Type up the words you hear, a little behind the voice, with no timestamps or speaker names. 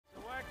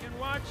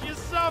Watch you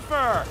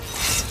suffer.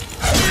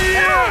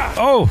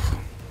 Oh.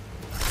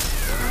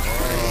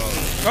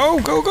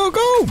 Oh, go, go,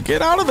 go.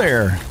 Get out of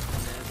there.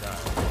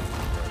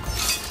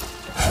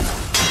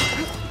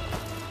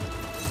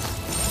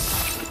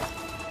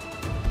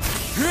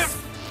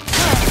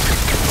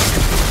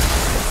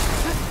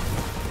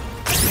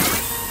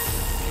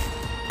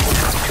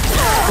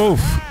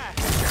 Oof.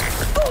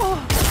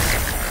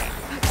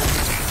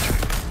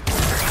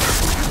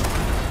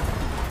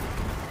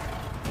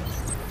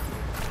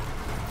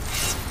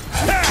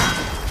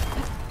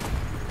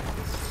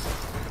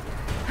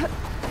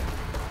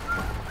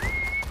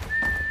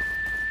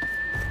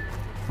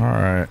 All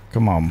right,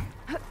 come on.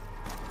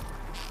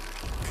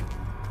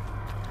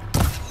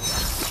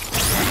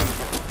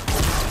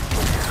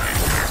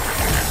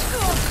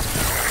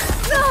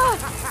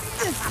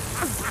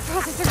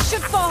 Processor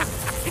should fall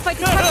if I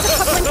detach the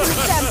coupling from the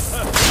stem.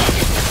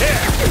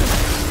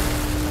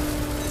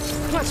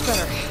 Much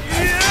better.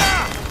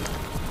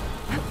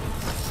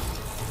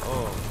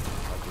 Oh,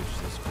 I wish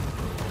this could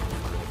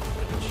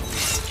be.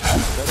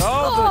 But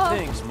all good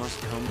things must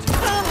come to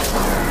an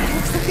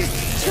Looks like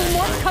there's 2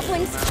 more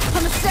couplings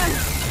on the stem.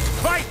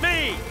 Fight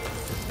me!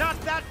 Not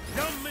that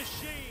dumb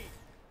machine!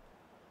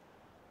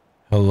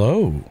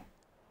 Hello,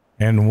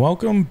 and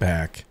welcome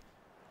back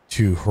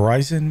to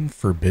Horizon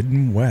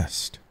Forbidden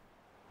West.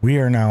 We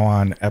are now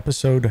on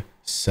episode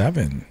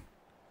 7.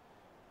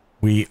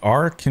 We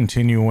are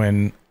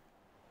continuing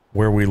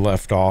where we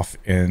left off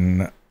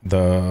in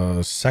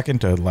the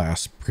second to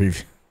last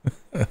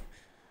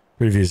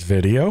previous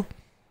video.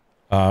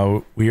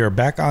 We are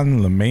back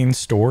on the main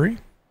story.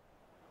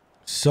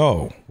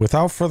 So,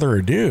 without further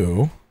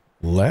ado,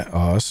 let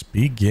us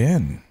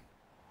begin.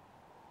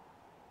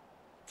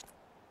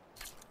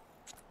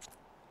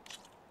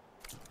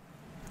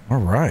 All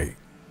right.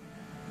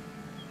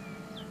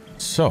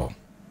 So,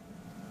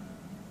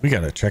 we got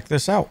to check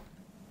this out.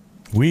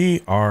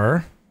 We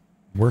are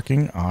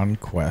working on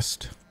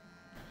quest.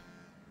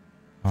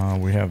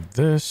 We have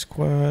this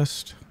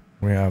quest.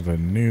 We have a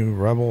new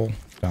rebel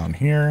down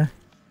here.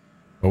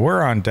 But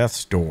we're on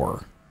death's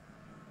door.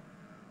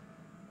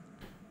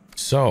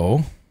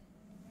 So,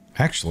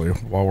 actually,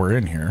 while we're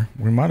in here,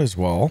 we might as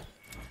well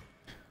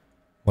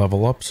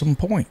level up some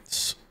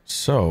points.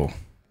 So,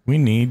 we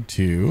need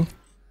to...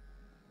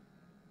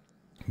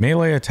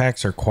 Melee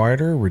attacks are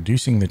quieter,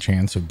 reducing the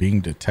chance of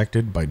being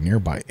detected by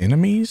nearby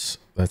enemies.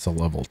 That's a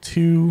level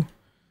 2.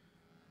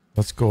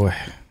 Let's go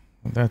ahead.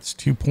 That's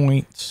 2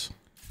 points.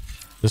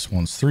 This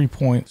one's 3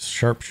 points.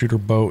 Sharpshooter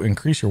bow.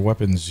 Increase your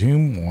weapon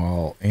zoom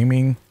while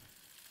aiming.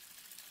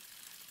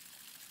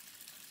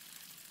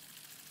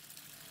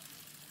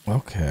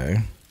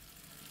 Okay.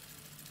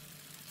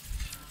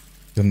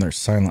 Then there's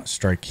Silent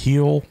Strike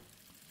heal.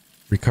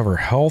 Recover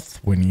health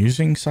when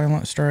using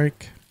Silent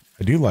Strike.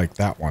 I do like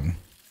that one.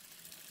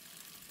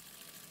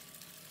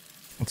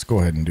 Let's go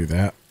ahead and do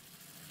that.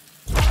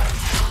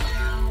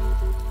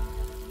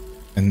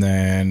 And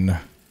then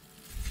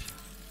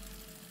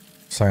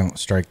Silent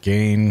Strike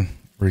gain,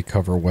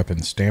 recover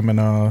weapon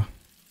stamina.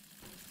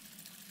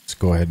 Let's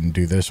go ahead and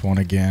do this one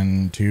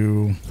again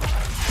too.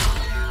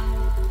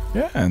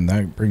 Yeah, and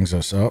that brings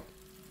us up.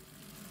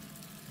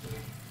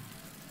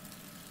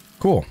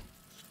 Cool.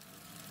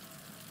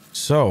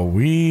 So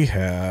we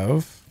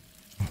have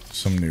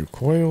some new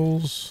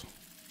coils.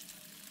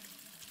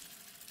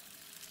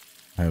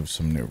 I have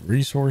some new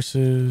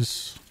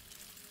resources.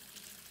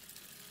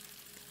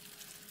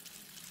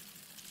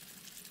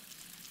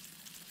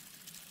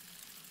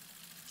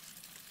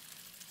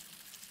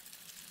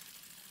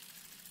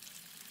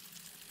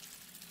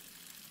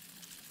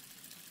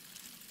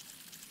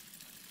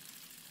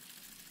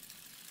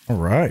 All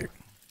right.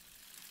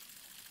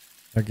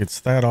 That gets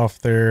that off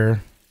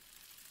there.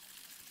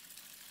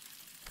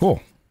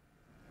 Cool.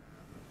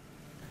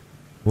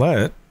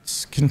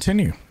 Let's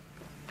continue.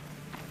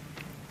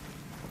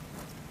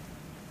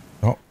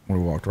 Oh, we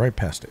walked right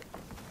past it.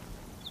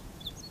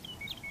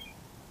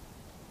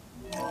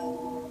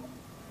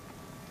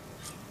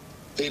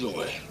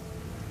 Aloy,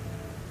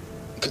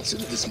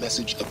 consider this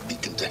message a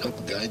beacon to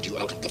help guide you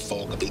out of the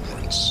fog of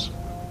ignorance.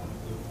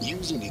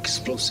 Using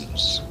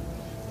explosives,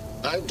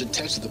 I've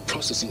detached the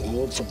processing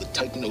orb from the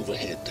Titan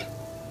overhead,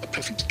 a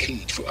perfect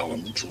cage for our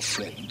mutual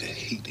friend,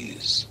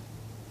 Hades,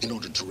 in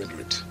order to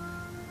render it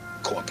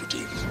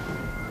cooperative.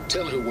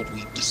 Tell her what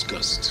we've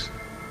discussed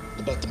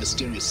about the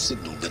mysterious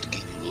signal that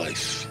gave you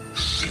life.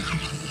 Signal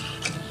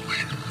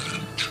only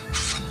meant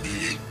for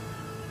me.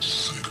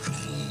 Signal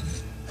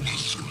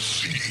was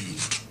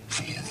received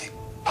for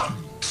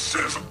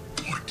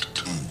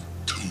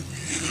 7.22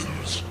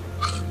 years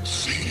and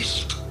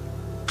ceased.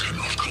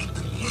 Cannot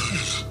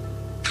compromise.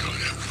 Can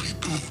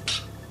reboot.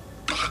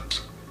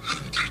 But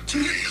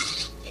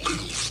entities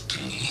will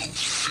still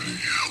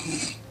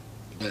fail.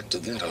 Back to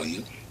that, are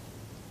you?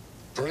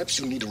 Perhaps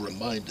you need a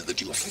reminder that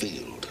you have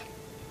failed.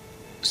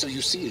 So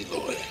you see,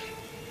 Aloy,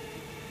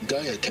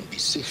 Gaia can be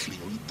safely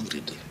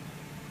rebooted.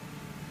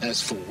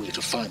 As for where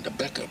to find a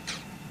backup,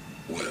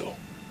 well,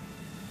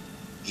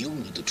 you'll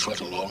need to trot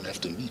along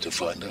after me to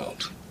find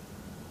out.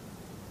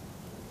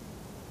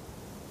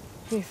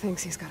 He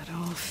thinks he's got it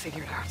all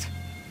figured out.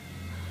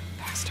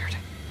 Bastard.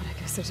 But I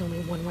guess there's only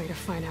one way to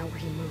find out where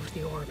he moved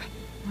the orb.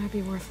 Might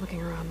be worth looking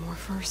around more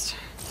first.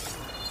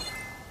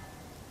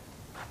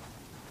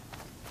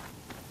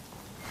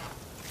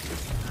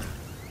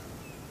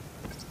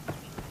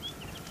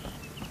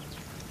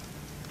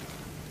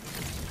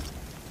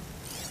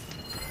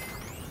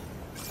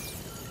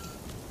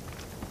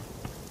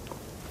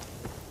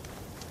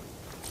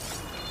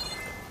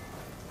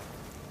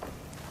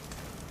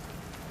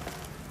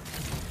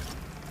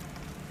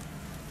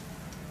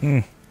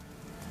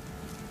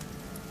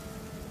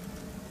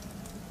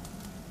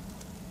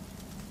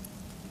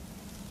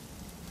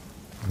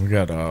 We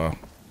got a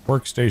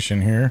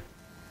workstation here.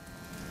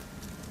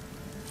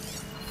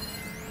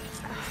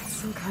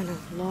 Some kind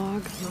of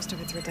log. Most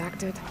of it's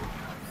redacted.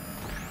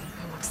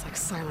 It looks like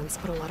Silence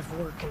put a lot of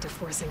work into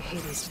forcing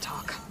Hades to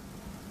talk.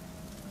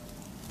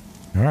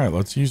 All right,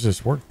 let's use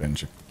this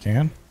workbench if we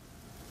can.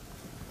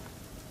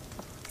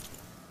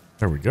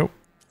 There we go.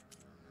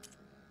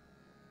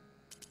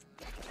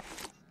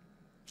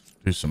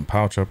 Do some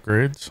pouch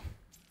upgrades.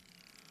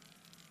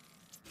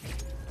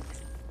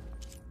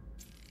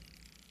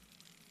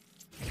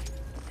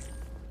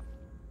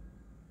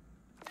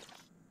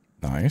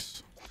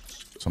 Nice.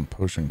 Some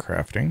potion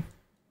crafting.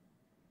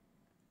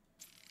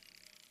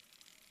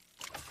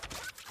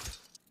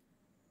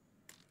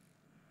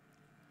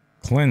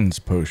 Cleanse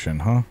potion,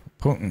 huh?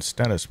 Potent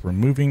status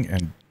removing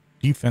and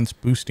defense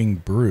boosting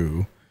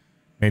brew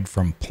made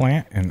from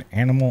plant and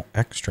animal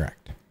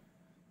extract.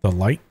 The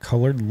light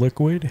colored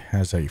liquid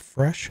has a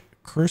fresh,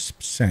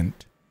 crisp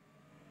scent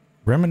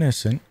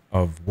reminiscent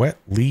of wet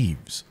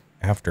leaves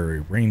after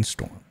a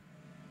rainstorm.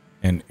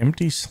 An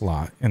empty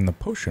slot in the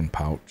potion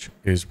pouch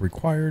is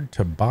required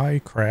to buy,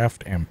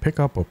 craft, and pick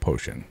up a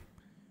potion.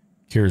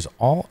 Cures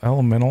all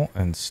elemental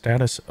and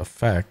status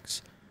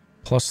effects,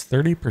 plus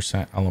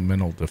 30%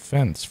 elemental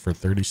defense for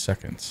 30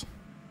 seconds.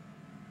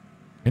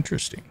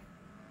 Interesting.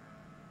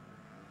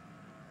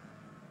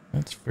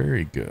 That's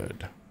very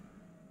good.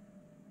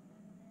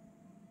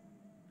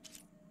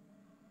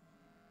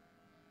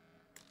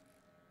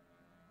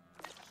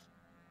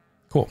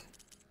 Cool.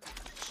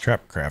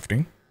 Trap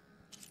crafting.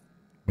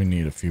 We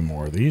need a few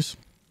more of these.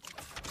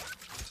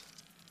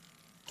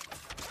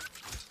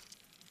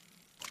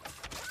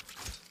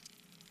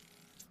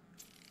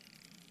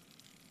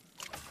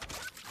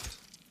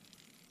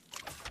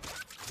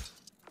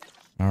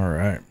 All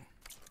right.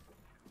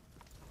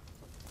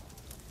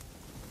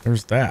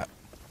 There's that.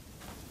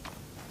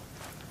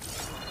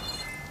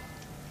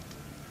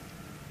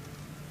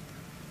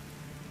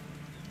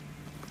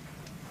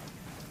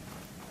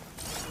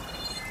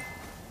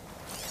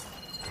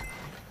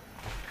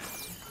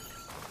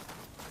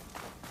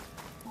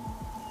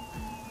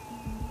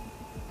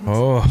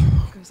 Oh.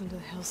 Goes into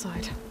the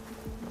hillside.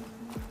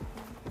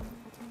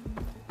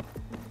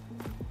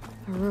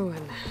 A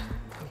ruin.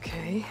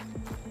 Okay.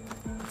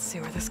 Let's see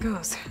where this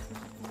goes.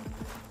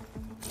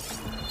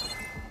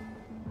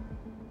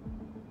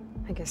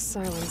 I guess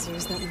Silence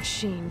used that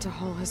machine to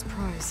haul his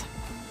prize.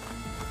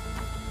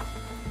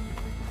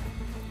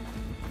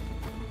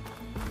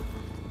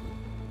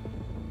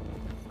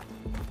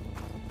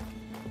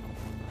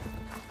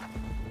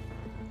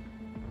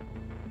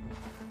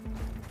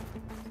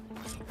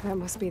 That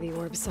must be the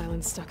orb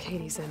Silence stuck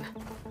Hades in.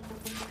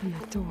 And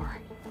that door.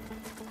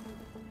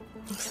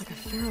 Looks like a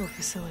Pharaoh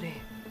facility.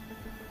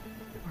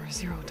 Or a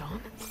Zero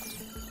Dawn?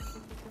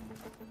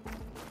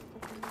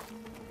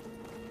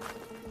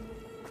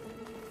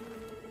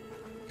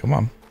 Come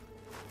on.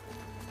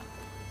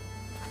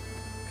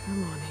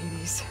 Come on,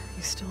 Hades.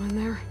 You still in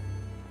there?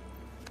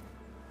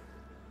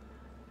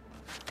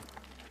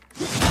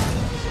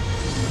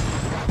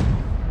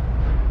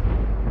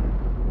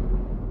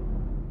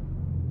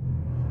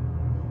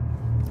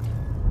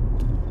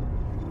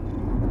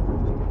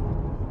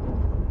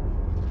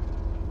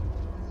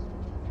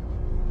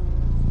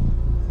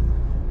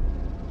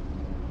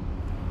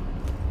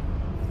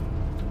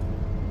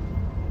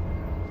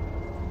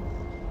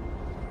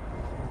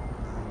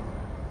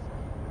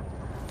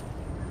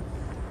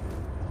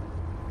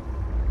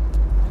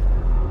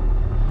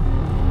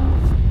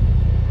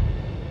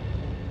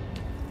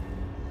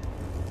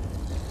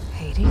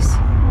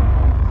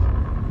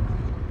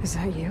 Is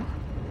that you?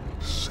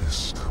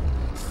 System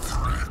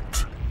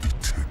threat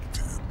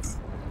detected.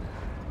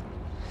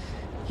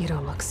 You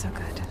don't look so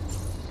good.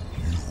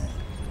 You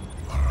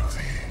are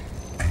the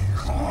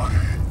Aloy.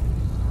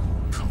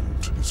 Come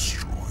to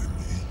destroy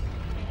me.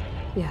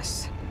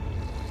 Yes.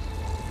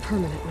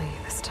 Permanently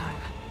this time.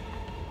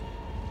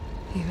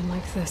 Even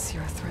like this,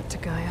 you're a threat to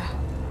Gaia.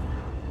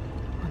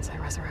 Once I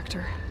resurrect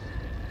her.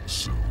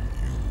 So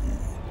you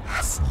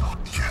have not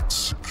yet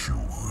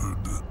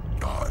secured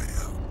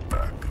Gaia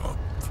back up.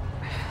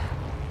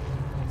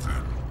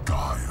 Then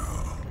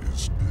Gaia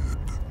is dead.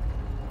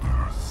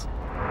 Earth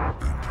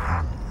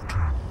and you,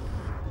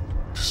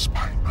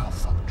 despite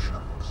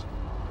malfunctions,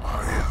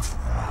 I have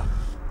won.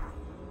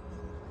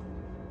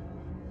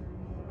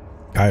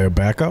 Gaia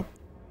backup?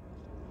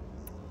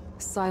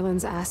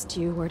 Silence asked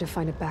you where to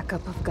find a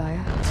backup of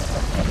Gaia?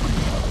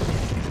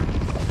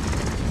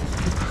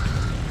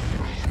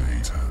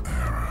 Data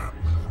error.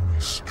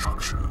 Memory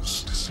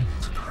structures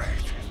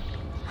disintegrated.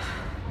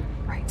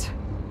 Right.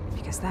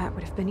 Because that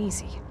would have been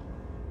easy.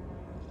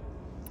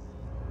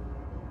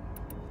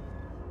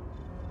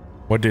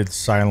 What did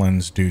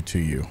Silence do to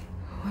you?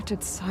 What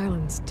did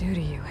Silence do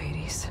to you,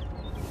 Hades?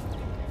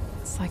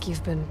 It's like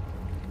you've been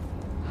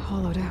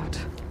hollowed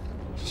out.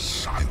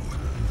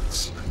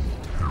 Silence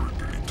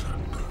interrogated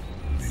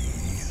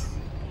me.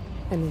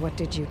 And what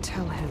did you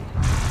tell him?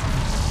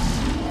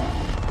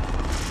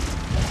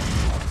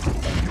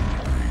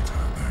 Data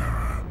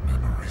error.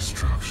 Memory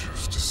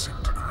structures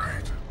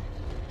disintegrated.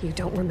 You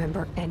don't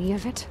remember any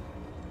of it?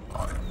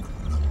 I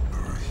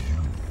remember you.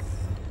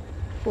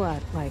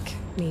 What, like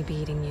me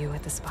beating you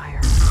at the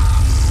spire?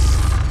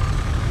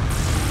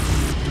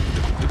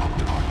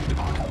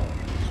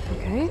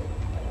 Okay,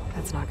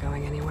 that's not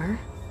going anywhere.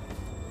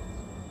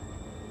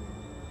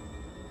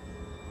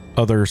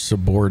 Other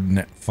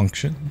subordinate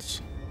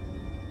functions?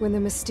 When the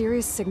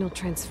mysterious signal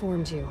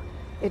transformed you,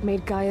 it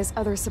made Gaia's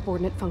other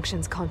subordinate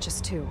functions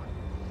conscious too.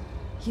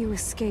 You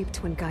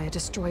escaped when Gaia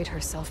destroyed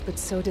herself, but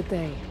so did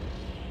they.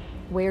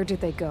 Where did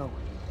they go?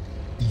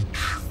 Each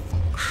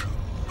function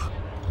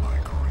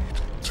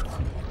migrated to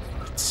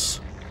coordinates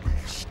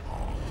based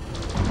on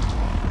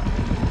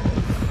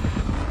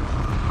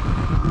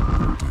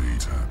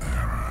data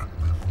error.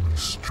 Memory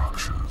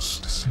structures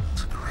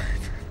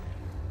disintegrated.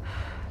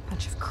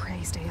 Bunch of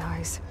crazed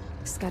AIs,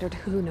 scattered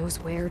who knows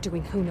where,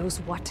 doing who knows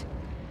what.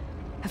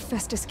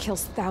 Hephaestus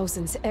kills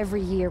thousands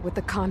every year with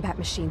the combat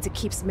machines it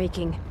keeps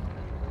making.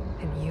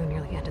 And you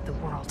nearly ended the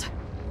world.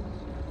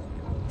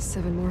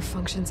 7 more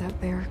functions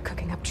out there,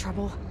 cooking up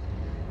trouble.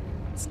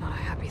 It's not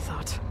a happy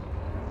thought.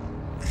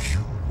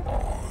 You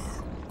are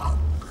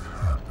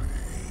unhappy.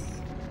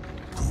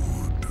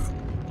 Good.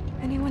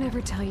 Anyone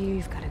ever tell you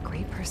you've got a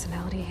great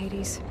personality,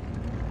 Hades?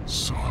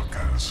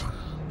 Sarcasm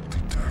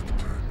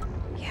detected.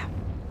 Yeah,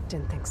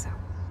 didn't think so.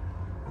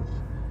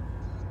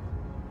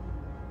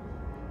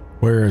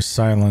 Where is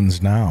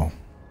Silence now?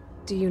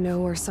 Do you know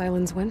where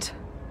Silence went?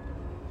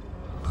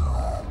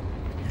 No.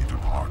 He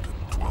departed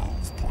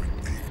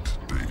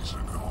 12.8 days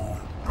ago.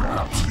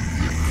 Perhaps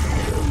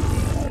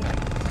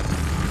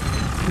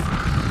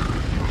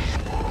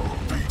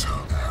data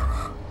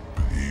error.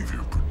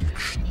 Behavior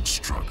prediction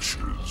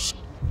structures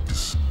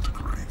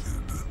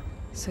disintegrated.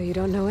 So you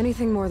don't know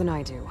anything more than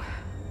I do.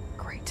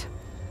 Great.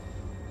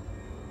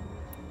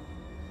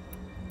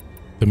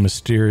 The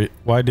mysterious...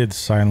 Why did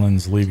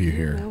Silence leave you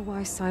here? Know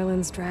why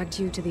Silence dragged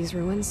you to these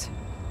ruins?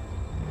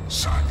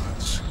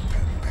 Silence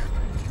intended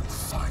you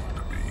find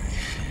me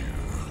here.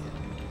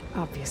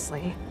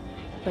 Obviously.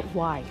 But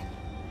why?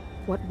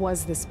 What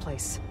was this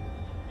place?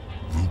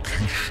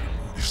 Location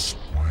is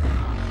where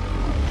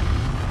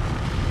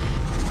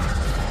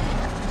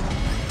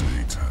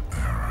data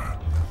error.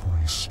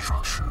 Memory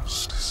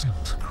structures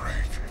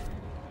disintegrated.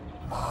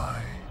 My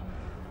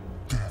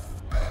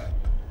deathbed.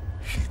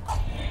 He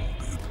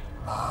called it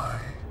my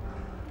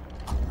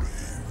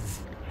grave.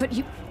 But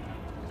you...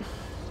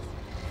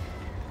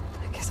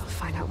 I guess I'll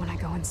find out when I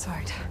go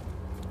inside.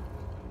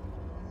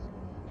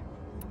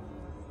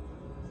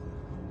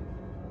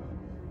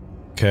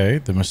 Okay,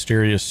 the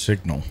mysterious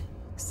signal.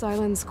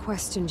 Silence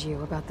questioned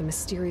you about the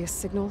mysterious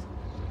signal?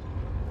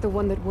 The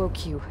one that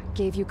woke you,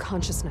 gave you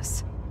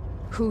consciousness.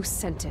 Who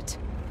sent it?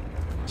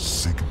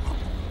 Signal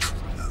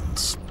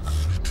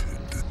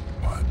transmitted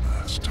by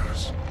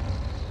masters.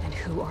 And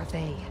who are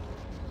they?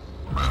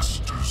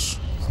 Masters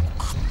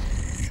woke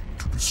me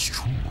to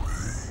destroy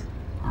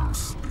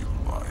earthly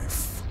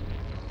life.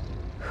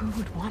 Who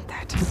would want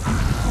that? Data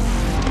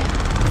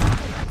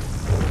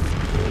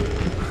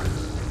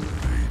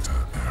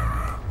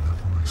error.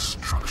 Memory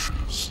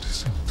structures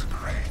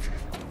disintegrated.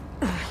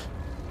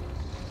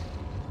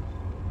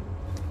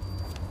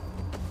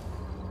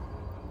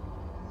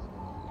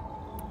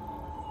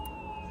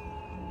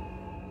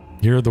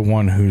 You're the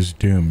one who's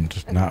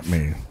doomed, not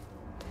me.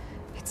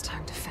 It's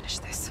time to finish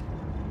this.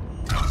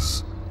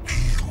 Does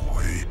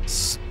Aloy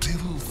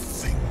still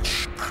think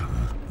she can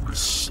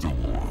restore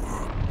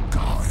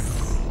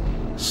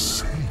Gaia?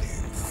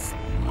 Save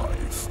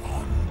life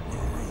on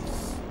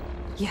Earth?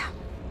 Yeah,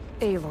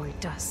 Aloy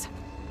does.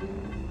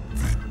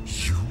 Then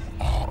you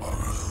are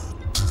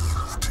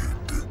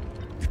deluded.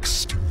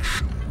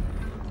 Extinction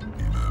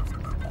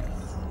inevitable.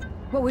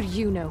 What would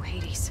you know,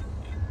 Hades?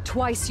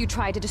 Twice you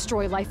tried to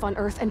destroy life on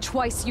Earth, and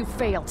twice you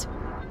failed.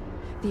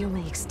 The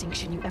only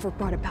extinction you ever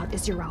brought about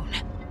is your own.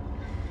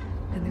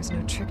 And there's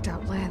no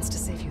tricked-out lands to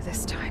save you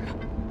this time.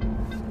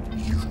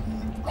 You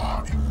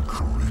are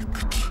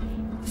incorrect.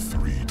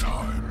 3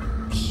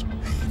 times.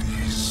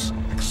 Hades.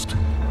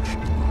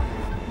 Extinction.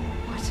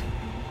 What?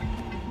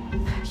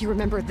 You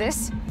remember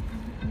this?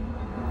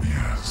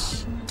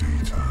 Yes.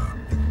 Data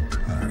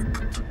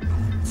intact.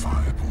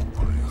 Non-viable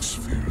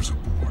biospheres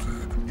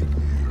aborted in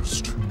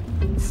years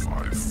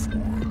 254,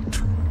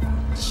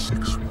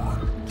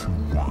 2161,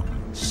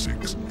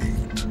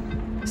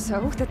 2168.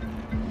 So,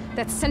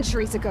 that's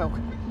centuries ago.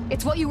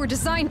 It's what you were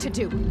designed to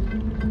do.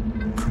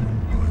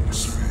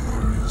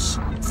 Biosphere is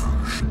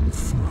version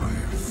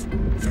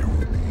 5. There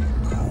will be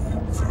no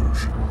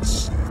version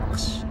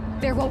 6.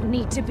 There won't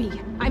need to be.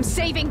 I'm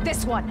saving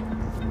this one.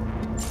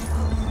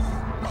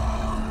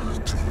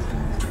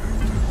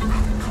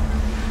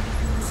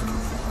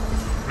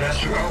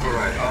 Master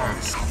override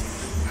armed.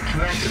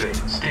 To activate,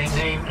 state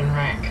name and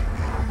rank.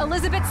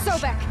 Elizabeth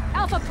Sobek,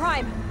 Alpha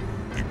Prime.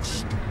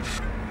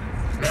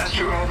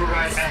 Master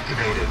override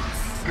activated.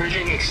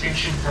 Bridging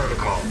extinction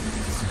protocol.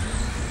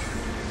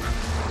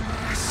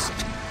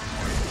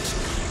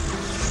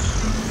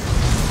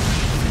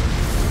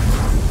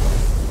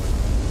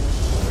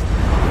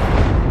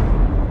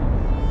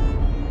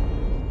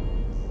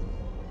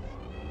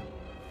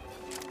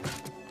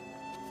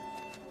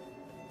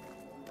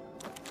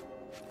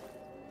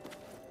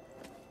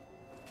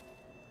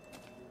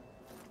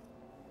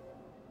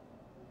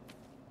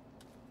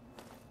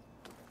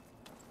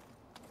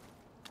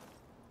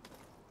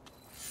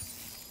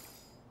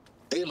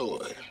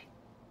 Aloy,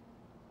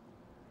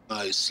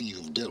 I see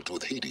you've dealt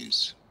with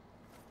Hades.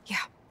 Yeah.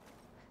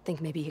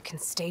 Think maybe you can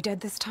stay dead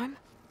this time?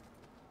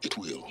 It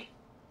will.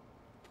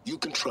 You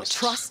can trust.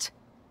 Trust?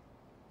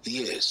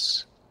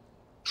 Yes.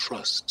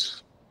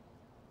 Trust.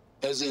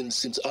 As in,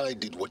 since I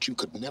did what you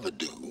could never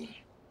do,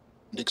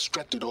 and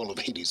extracted all of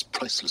Hades'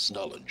 priceless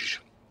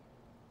knowledge,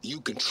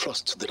 you can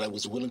trust that I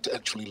was willing to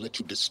actually let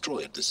you destroy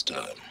it this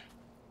time.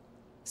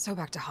 So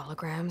back to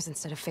holograms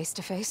instead of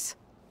face-to-face?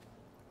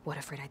 What,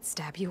 afraid I'd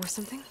stab you or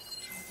something?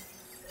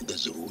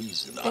 There's a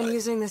reason And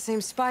using the same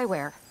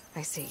spyware.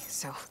 I see,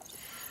 so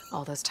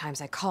all those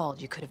times I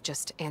called, you could have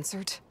just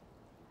answered?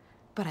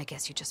 But I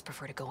guess you just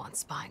prefer to go on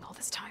spying all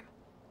this time.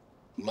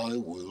 My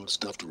world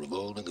stopped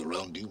revolving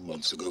around you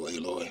months ago,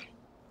 Aloy.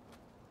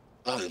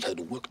 I've had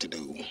work to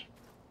do.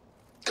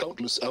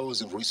 Countless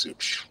hours of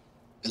research,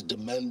 as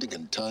demanding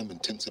and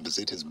time-intensive as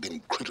it has been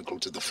critical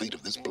to the fate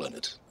of this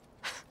planet.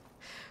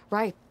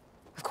 Right,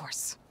 of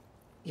course.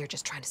 You're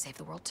just trying to save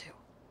the world too.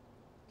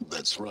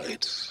 That's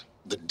right.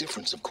 The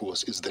difference, of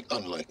course, is that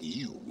unlike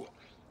you,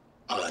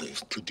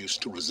 I've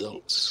produced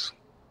results.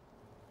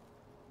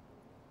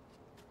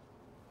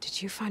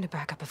 Did you find a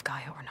backup of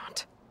Gaia or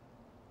not?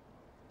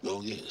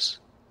 Oh, yes.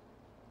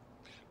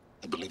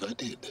 I believe I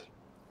did.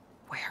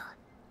 Where?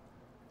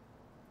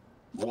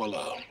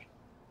 Voila.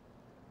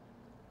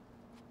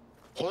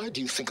 Why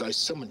do you think I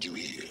summoned you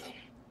here?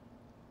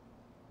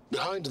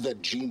 Behind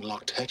that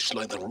gene-locked hatch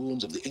lie the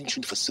ruins of the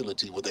ancient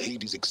facility where the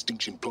Hades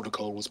extinction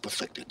protocol was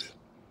perfected.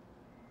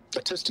 A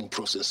testing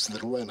process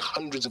that ran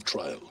hundreds of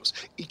trials,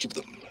 each of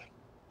them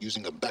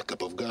using a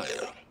backup of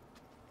Gaia.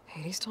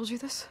 Hades told you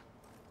this?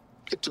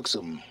 It took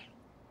some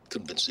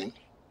convincing,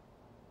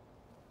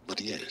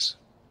 but yes.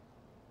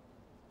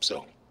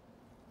 So,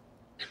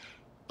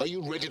 are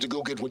you ready to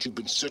go get what you've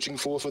been searching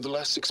for the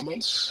last 6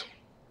 months?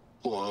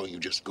 Or are you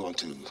just going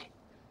to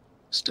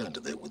stand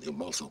there with your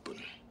mouth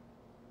open?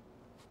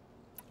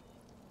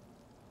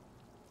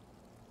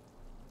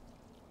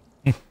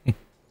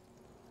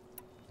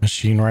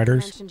 Machine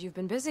riders? Mentioned you've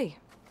been busy.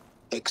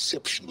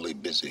 Exceptionally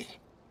busy.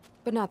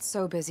 But not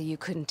so busy you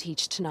couldn't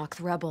teach Tanakh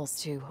the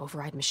rebels to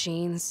override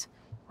machines,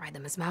 ride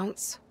them as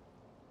mounts.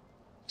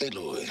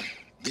 Aloy,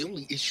 the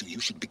only issue you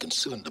should be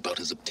concerned about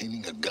is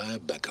obtaining a Gaia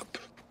backup.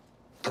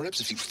 Perhaps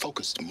if you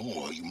focused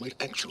more, you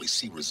might actually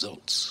see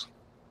results.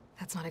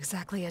 That's not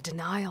exactly a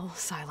denial,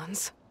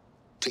 Silence.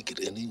 Take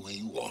it any way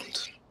you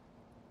want.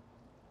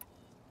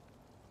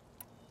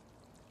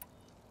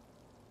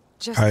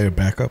 Just Gaia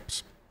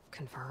backups.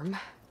 confirm.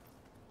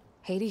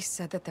 Hades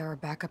said that there are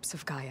backups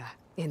of Gaia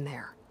in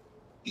there.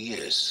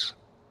 Yes.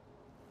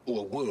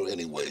 Or were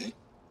anyway.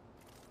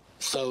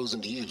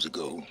 1,000 years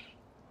ago.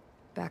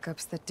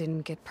 Backups that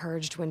didn't get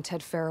purged when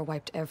Ted Farrow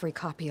wiped every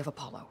copy of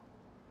Apollo.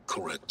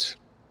 Correct.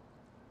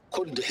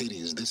 According to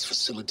Hades, this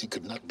facility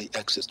could not be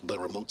accessed by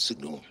remote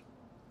signal.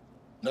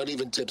 Not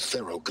even Ted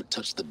Farrow could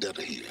touch the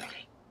data here.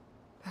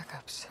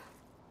 Backups.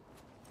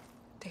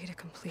 Data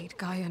complete,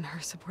 Gaia and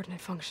her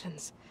subordinate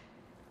functions.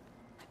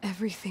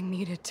 Everything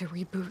needed to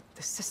reboot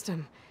the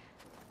system.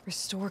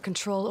 Restore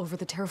control over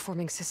the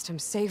terraforming system,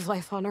 save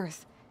life on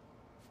Earth.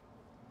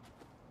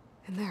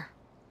 And there.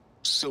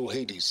 So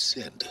Hades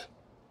said.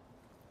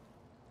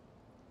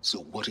 So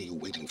what are you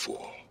waiting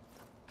for?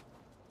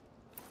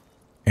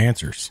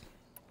 Answers.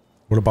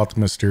 What about the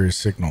mysterious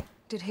signal?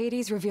 Did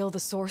Hades reveal the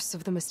source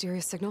of the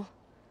mysterious signal?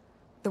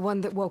 The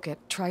one that woke it,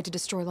 tried to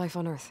destroy life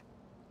on Earth?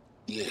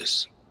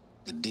 Yes,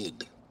 it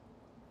did.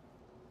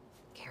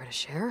 Care to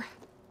share?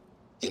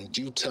 In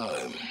due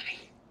time.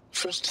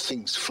 First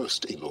things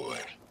first, Aloy.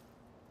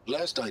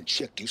 Last I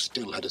checked, you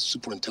still had a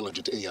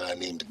super-intelligent AI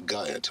named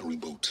Gaia to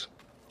reboot.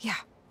 Yeah.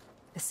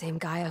 The same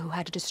Gaia who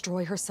had to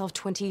destroy herself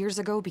 20 years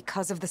ago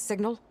because of the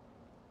signal?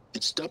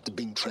 It stopped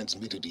being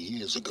transmitted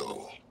years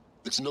ago.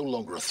 It's no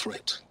longer a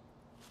threat.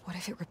 What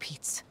if it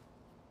repeats?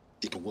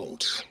 It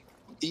won't.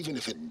 Even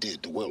if it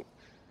did, well...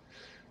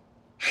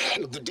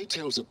 The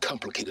details are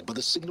complicated, but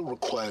the signal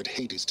required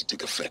Hades to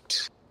take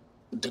effect.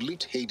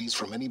 Delete Hades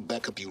from any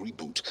backup you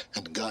reboot,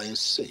 and Gaia's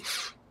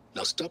safe.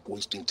 Now stop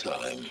wasting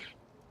time.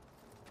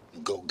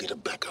 Go get a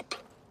backup.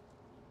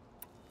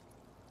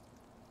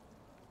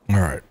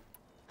 All right,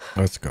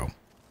 let's go.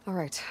 All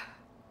right.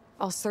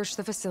 I'll search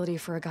the facility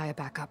for a Gaia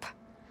backup.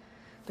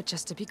 But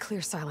just to be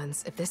clear,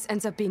 Silence, if this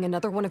ends up being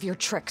another one of your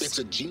tricks... It's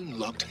a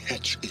gene-locked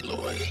hatch,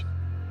 Aloy.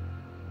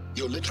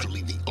 You're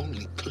literally the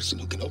only person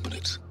who can open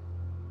it.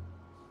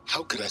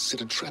 How could I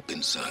set a trap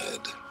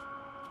inside?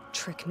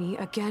 Trick me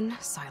again,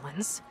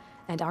 Silence,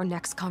 and our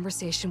next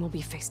conversation will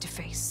be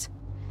face-to-face.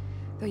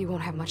 Though you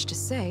won't have much to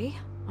say,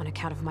 on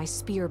account of my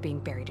spear being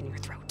buried in your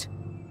throat.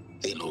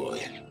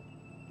 Aloy,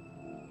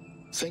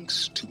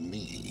 thanks to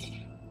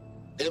me,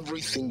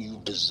 everything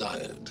you've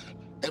desired,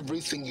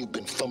 everything you've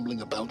been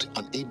fumbling about,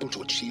 unable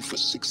to achieve for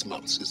 6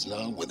 months, is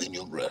now within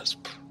your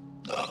grasp.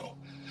 Now,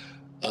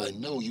 I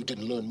know you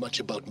didn't learn much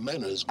about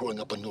manners growing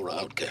up a Nora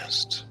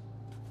outcast.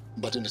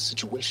 But in a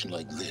situation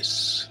like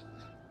this,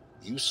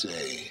 you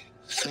say,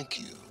 thank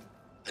you,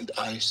 and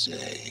I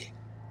say,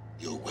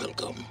 you're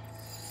welcome.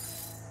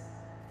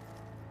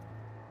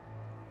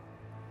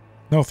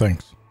 No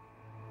thanks.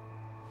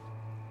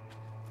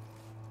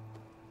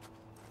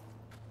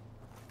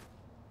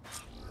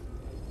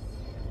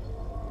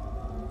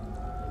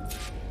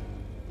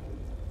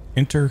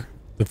 Enter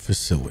the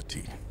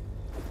facility.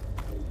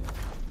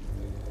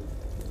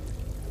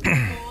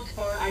 Hold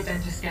for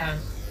identiscan.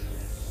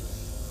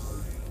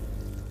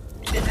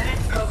 Genetic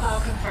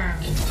profile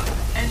confirmed.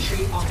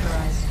 Entry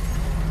authorized.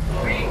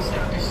 Greetings,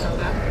 Dr.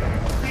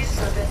 Soda. Please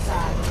step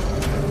inside.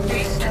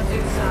 Please step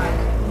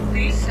inside.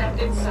 Please step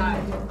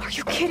inside. Are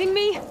you kidding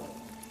me?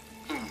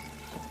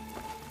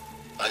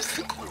 I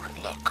think we're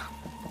in luck.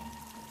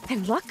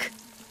 In luck?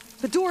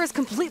 The door is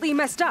completely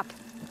messed up.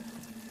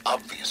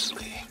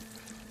 Obviously.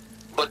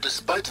 But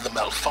despite the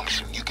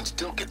malfunction, you can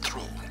still get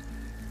through.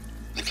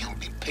 If you'll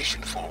be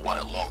patient for a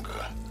while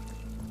longer.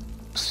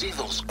 See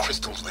those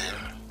crystals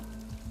there?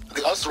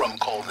 The Osram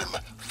call them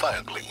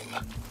fire gleam.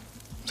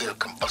 They're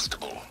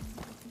combustible.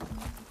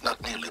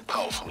 Not nearly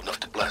powerful enough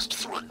to blast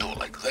through a door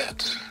like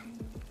that.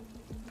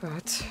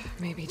 But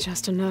maybe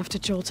just enough to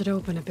jolt it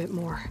open a bit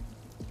more.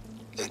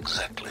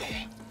 Exactly.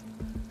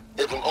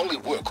 It will only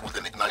work with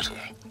an igniter.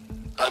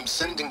 I'm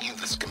sending you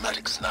the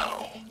schematics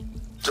now.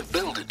 To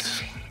build it,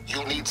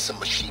 you'll need some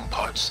machine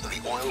parts and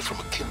the oil from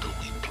a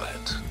kindleweed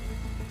plant.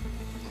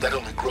 That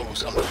only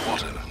grows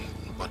underwater,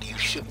 but you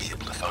should be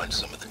able to find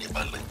some at the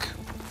nearby lake.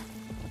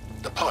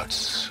 The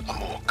parts are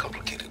more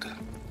complicated.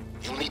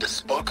 You'll need a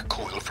spark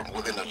coil from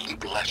within a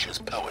Leap Lasher's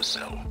power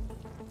cell.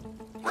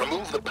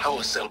 Remove the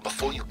power cell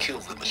before you kill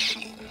the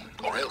machine,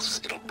 or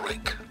else it'll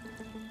break.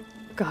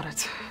 Got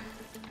it.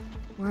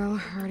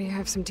 Well, I already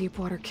have some deep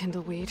water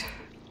kindleweed.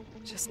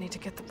 Just need to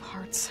get the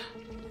parts.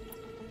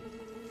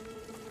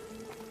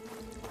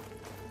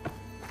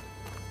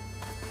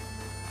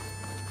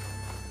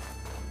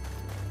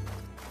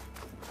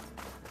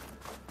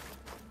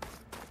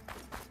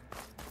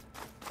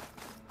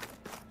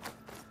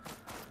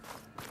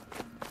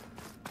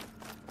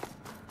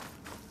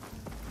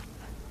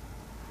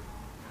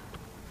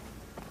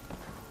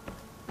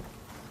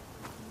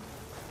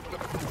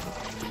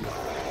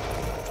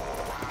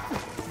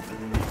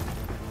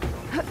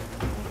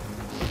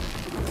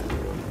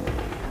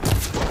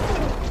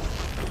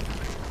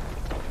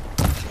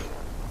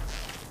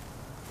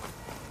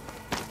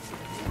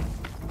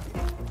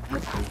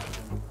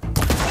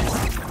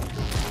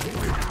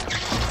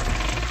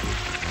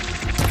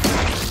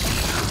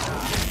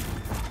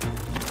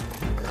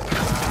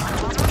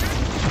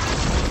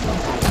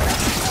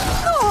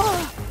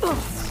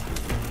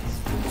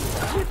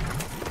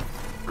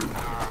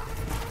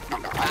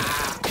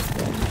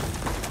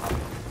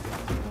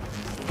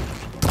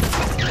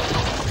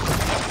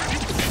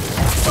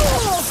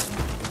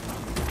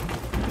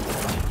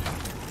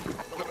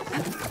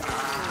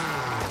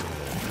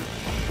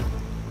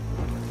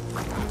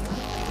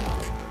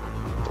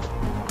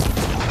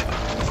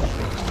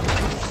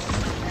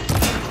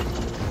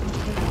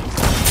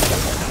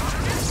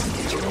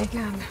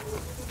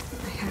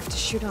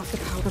 Shoot off the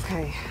power.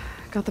 Okay,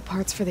 got the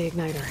parts for the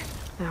igniter.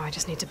 Now I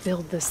just need to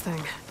build this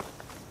thing.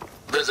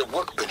 There's a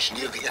workbench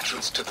near the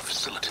entrance to the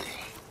facility.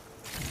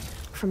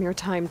 From your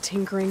time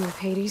tinkering with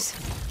Hades?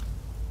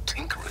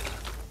 Tinkering?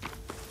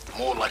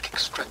 More like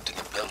extracting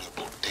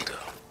valuable data.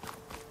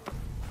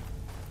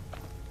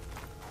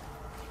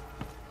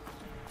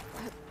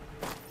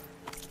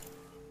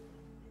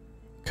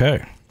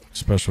 Okay,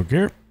 special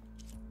gear.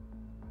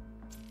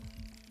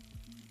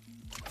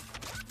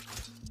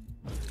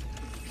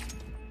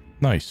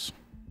 Nice.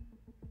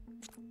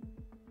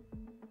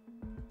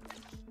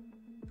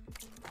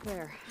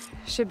 There.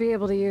 Should be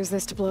able to use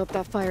this to blow up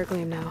that fire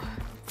gleam now.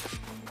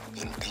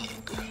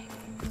 Indeed.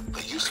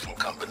 A useful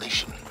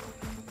combination.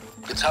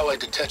 It's how I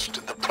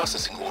detached the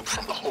processing orb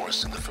from the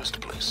horse in the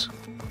first place.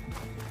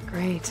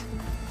 Great.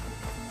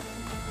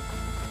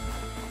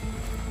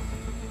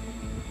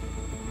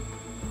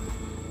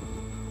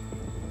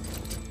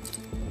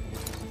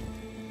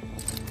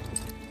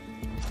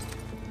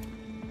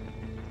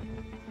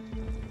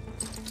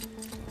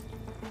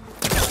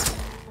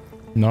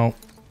 No.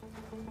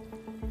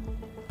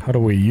 How do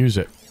we use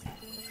it?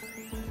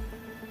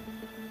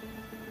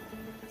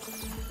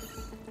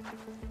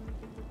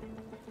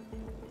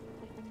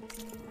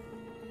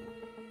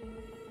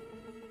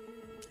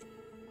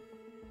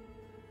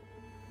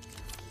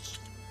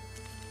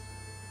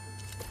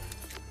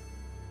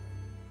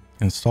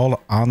 Installed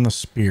on the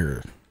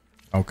spear.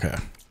 Okay.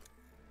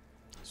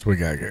 So we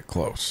gotta get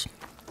close.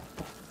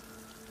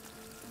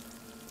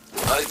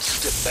 I'd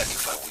step back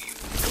if I were you.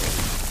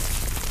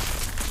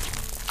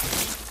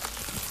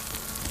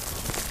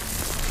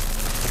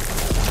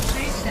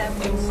 Please step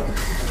inside.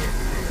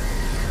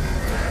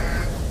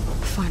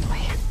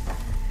 Finally.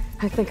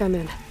 I think I'm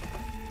in.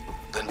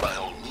 Then by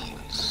all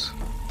means,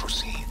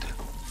 proceed.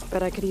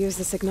 Bet I could use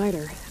this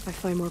igniter if I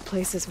find more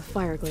places with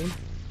fire gleam.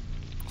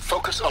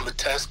 Focus on the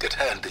task at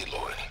hand,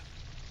 Aloy.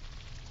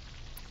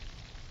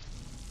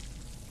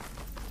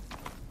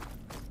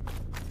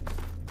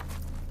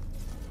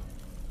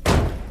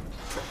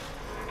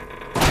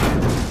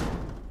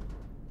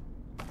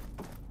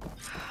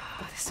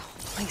 This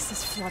whole place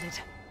is flooded.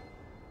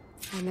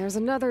 And there's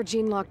another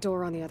gene-locked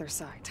door on the other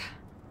side.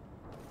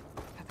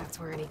 But that's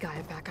where any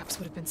Gaia backups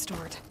would have been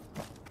stored.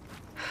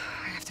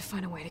 I have to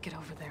find a way to get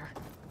over there.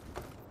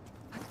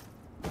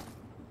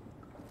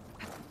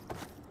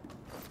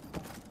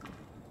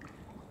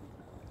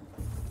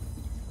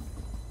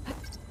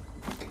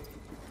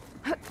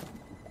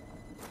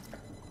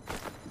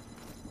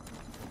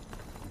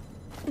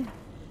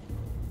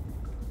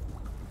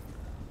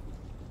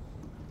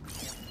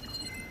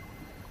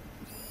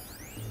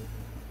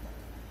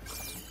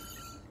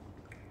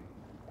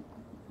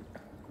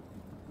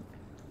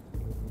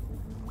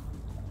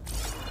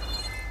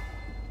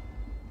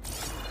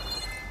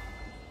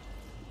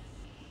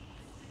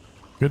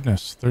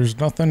 Goodness, there's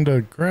nothing to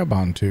grab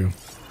onto.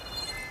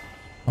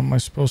 How am I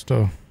supposed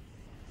to...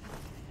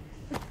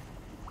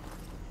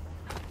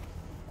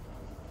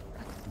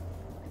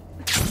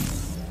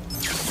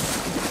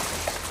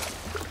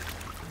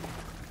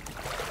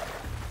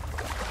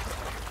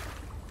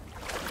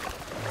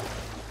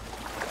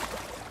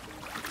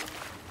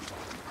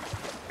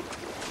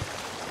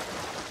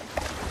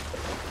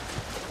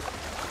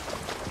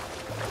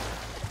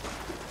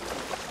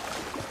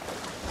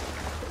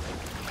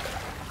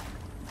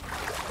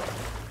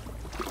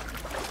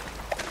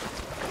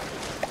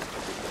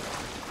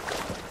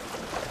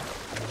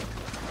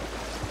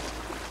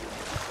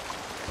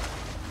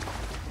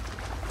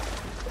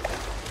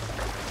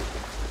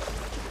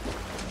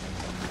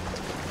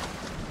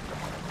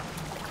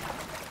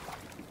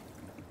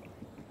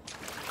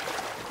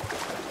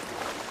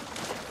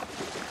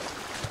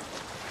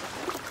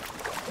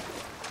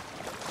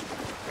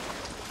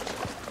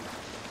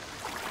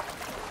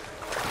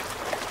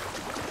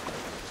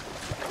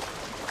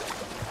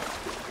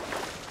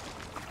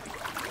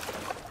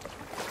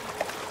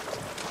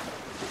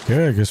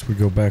 Okay, I guess we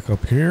go back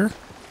up here.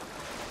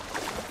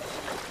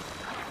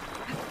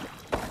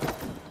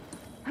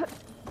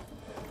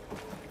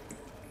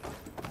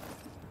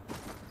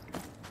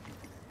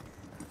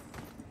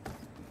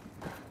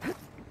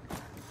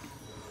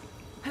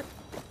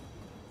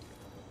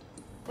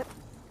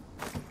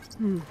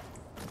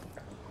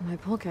 My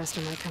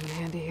pullcaster might come in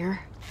handy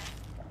here.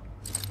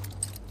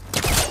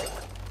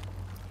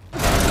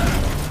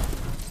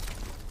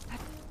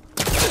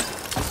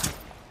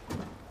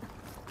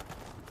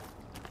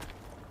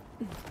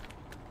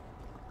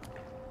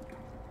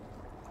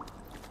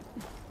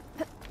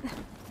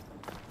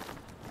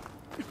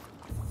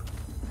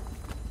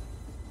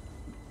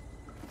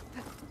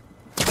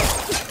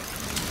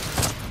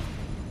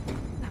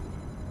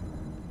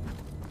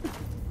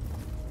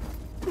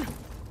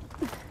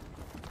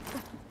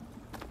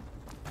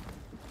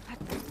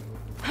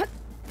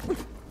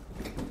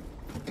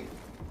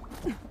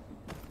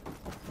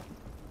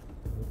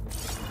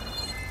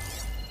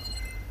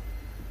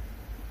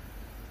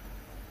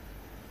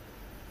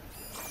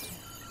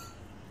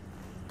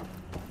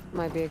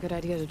 Might be a good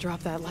idea to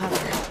drop that ladder.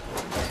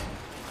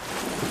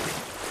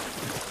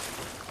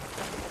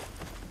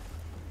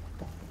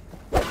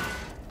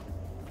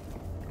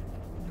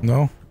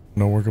 No?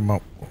 No working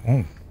about...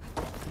 Oh.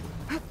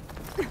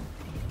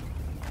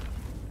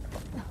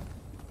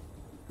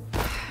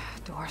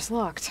 Door's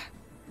locked.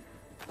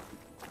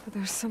 But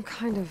there's some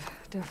kind of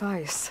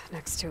device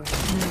next to it.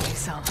 Maybe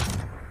some.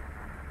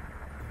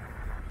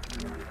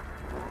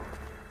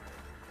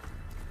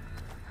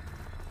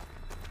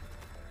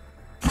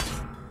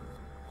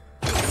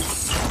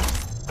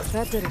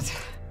 That did it.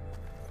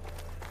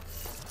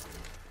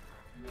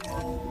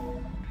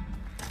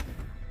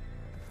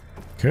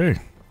 Okay.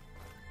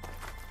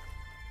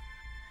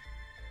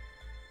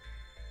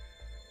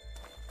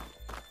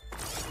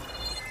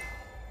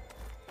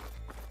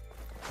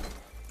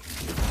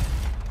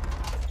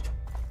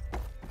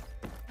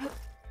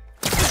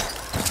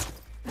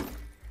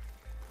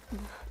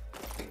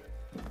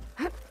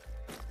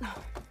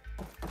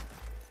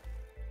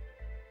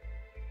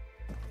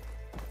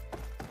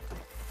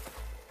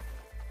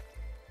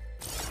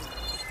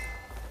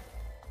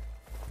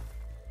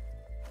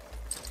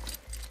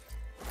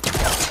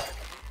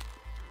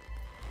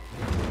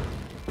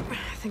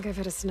 I think I've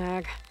hit a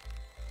snag.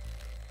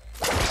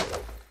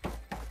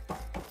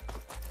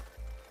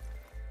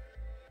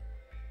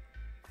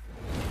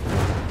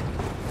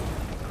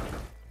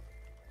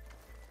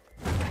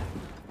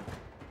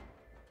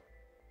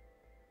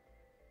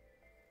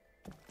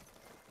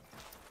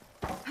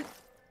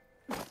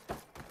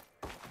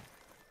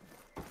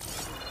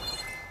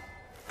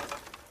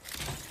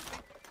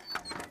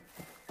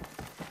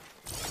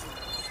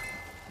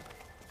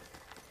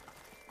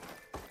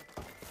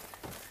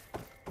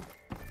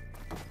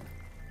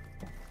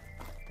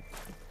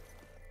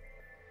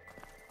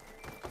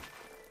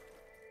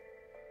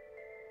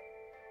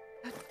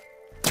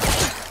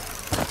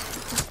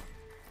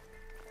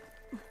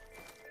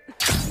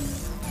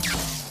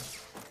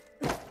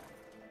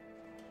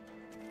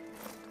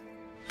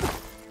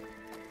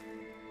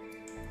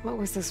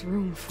 was this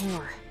room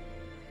for?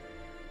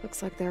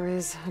 Looks like there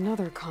is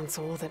another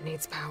console that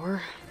needs power.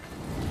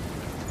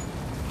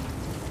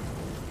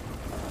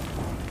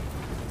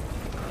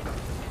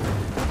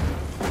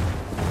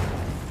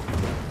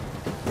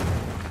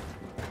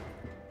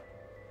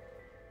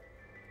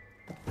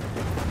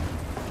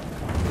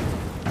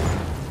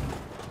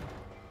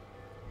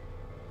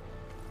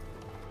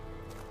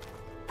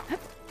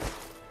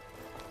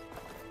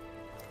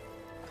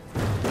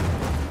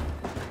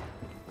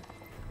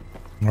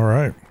 All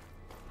right.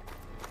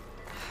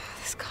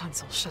 This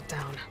console shut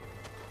down.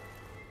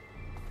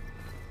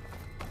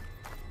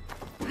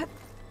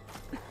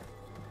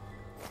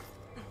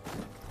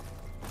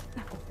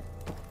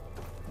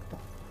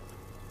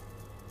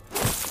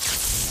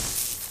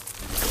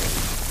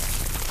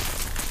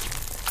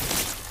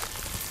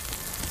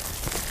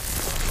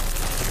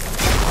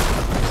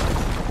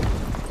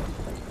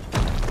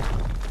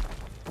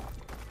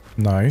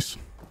 Nice.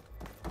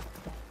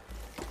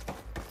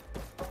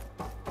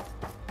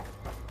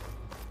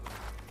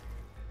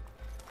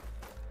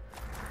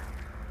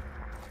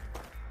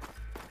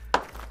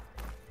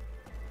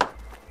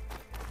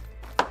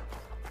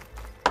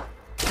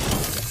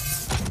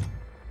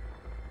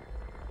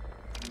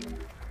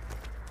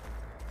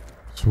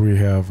 So we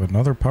have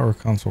another power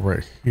console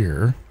right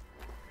here.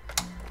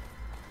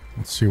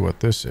 Let's see what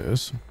this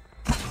is.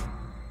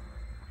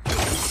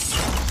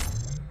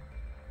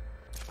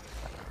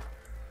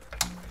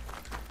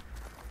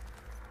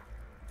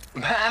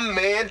 My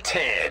man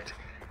Ted,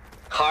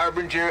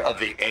 harbinger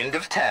of the end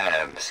of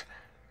times.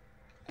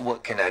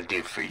 What can I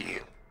do for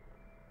you?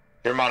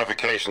 Your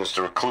modifications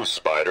to Recluse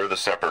Spider, the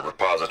separate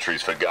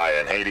repositories for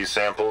Gaia and Hades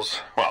samples,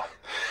 well,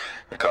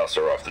 the costs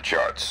are off the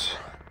charts.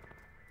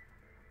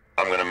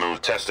 I'm gonna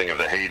move testing of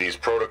the Hades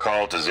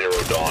protocol to Zero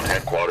Dawn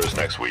headquarters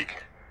next week.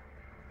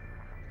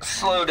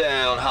 Slow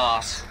down,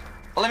 Haas.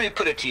 Let me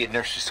put it to you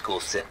nursery school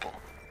simple.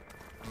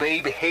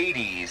 Baby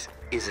Hades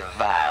is a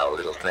vile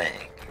little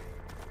thing,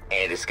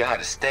 and it's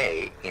gotta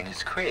stay in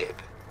its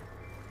crib.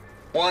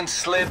 One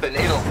slip and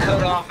it'll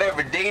cut off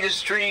every data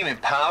stream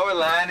and power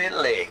line it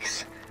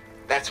licks.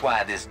 That's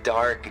why this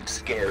dark and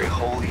scary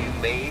hole you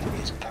made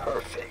is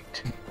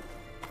perfect.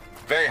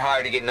 Very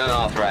hard to get an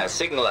unauthorized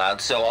signal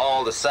out, so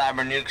all the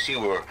cyber nukes you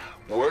were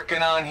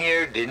working on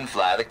here didn't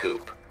fly the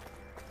coop.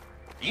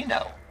 You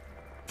know,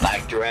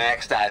 like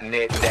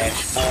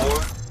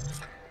Drax.net-4.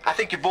 I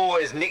think your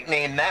boys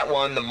nicknamed that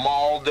one the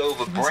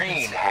Moldova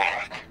Brain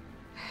Hack.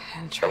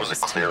 That was a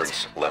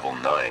clearance level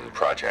 9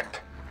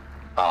 project.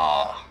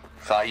 Aw,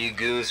 thought you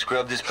goons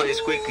scrubbed this place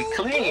squeaky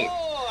clean.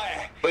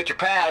 But your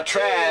pal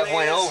Trav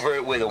went over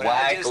it with a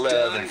white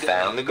glove and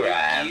found the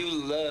grime.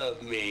 You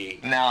love me.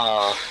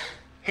 No,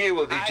 here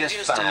we'll do just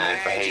fine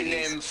for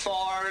Hades.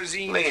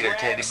 Later,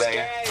 teddy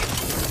bear.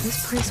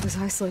 This place was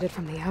isolated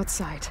from the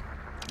outside.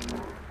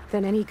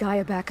 Then any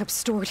Gaia backup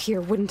stored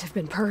here wouldn't have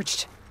been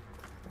purged.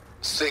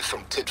 Safe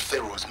from Ted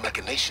Pharaoh's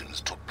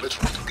machinations to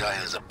obliterate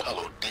Gaia's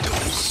Apollo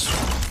database.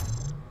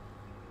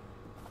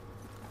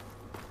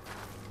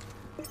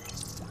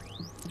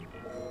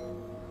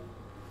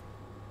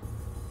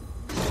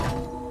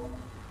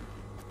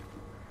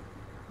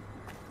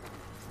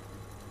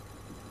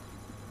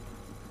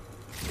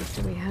 What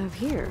do we have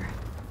here?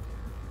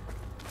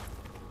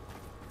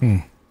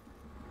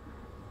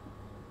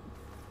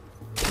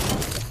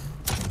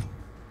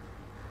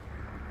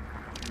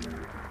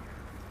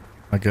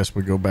 I guess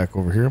we go back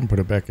over here and put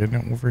it back in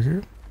over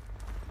here.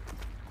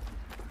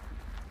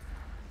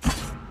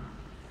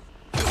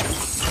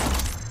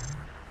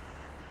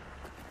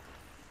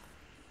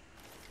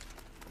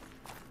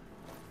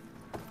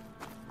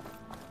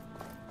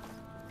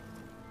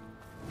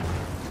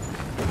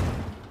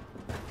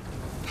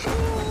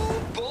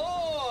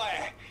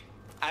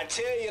 I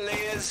tell you,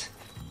 Liz,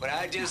 what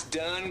I just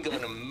done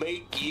gonna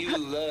make you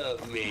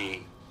love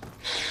me.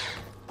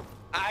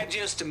 I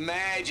just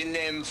imagine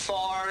them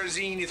far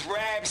zenith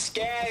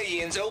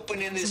rapscallions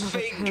opening this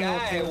fake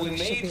Gaia we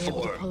made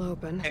for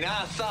them. And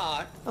I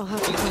thought, I'll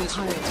have to find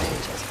higher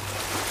pages.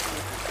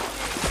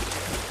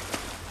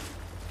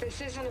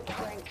 This isn't a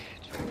prank,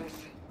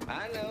 Travis.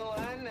 I know.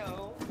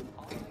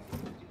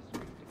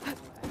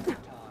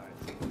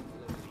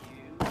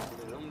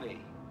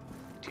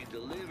 To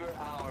deliver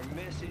our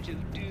message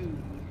of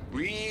doom,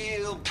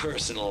 real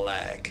personal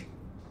like.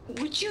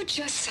 Would you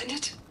just send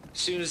it? As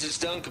soon as it's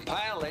done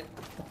compiling,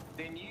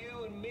 then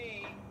you and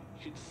me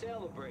should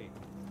celebrate.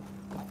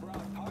 I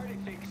brought party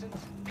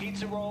fixins,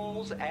 pizza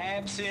rolls,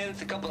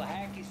 absinthe, a couple of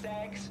hacky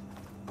sacks.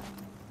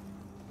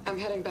 I'm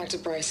heading back to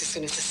Bryce as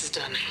soon as this is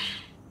done.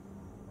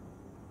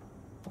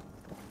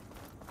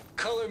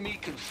 Color me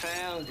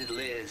confounded,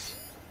 Liz.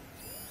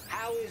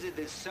 How is it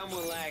that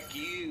someone like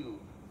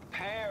you,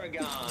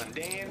 paragon,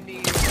 damn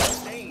near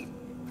saint,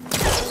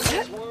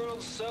 this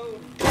world's so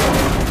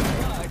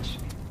damn much,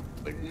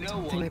 but no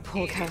one My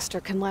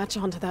pullcaster can latch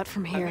onto that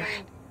from here. I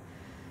mean,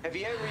 have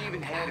you ever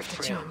even had a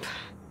friend? Jump.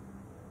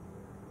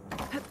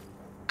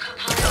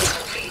 Compile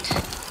complete.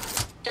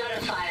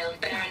 Data file,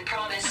 Baron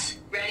Promise,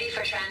 ready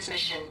for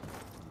transmission.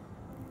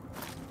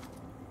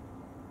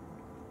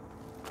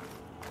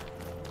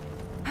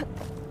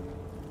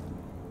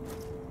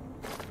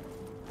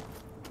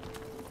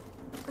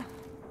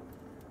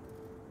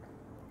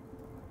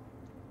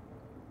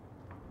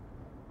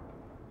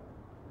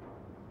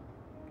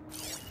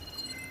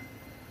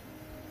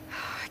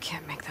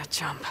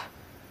 jump.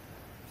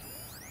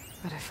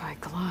 But if I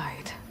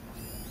glide...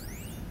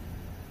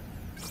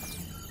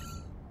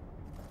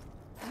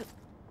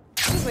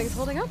 This wing's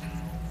holding up.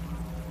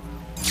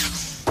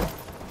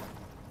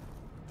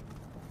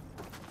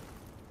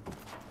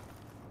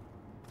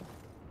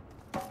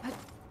 I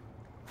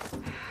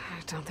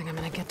don't think I'm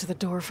gonna get to the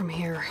door from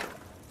here.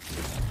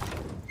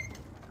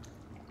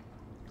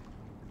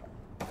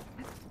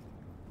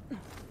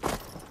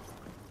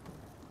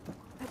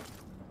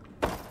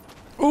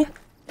 Oh!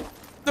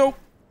 No!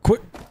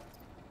 Quit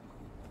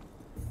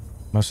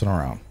messing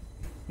around.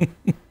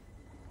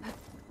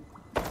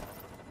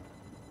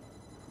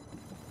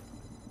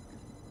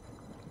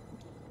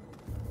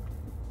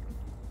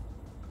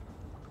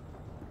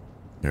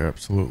 You're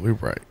absolutely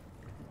right.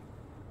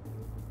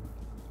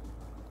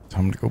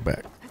 Time to go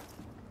back.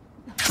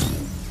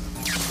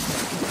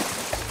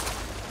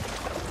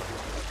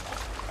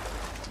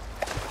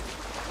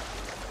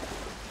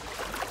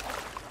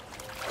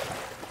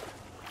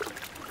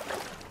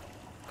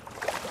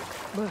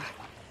 Ugh.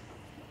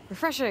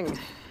 Refreshing,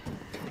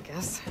 I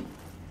guess.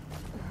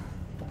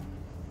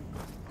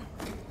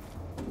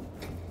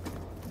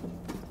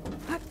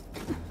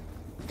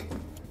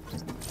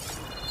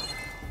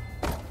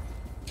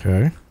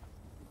 Okay.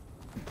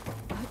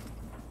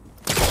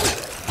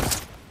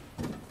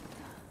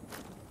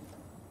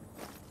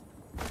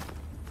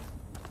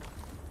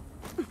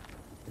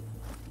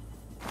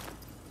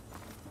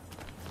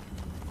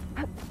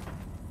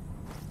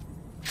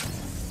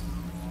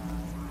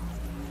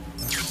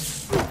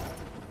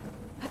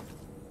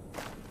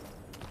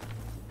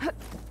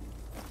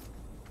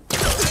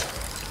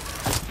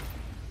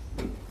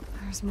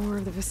 There's more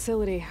of the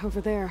facility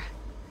over there.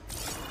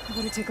 I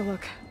better take a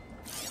look.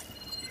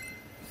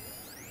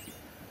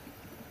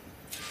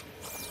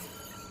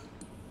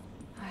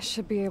 I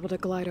should be able to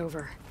glide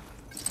over.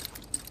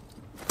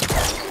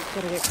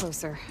 Better get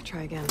closer.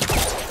 Try again.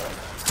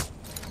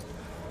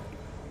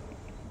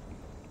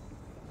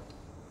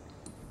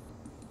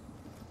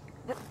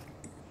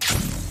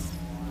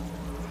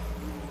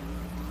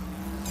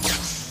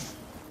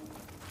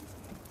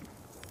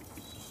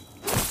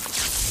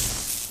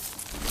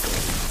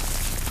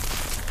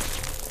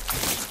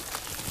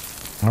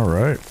 All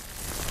right.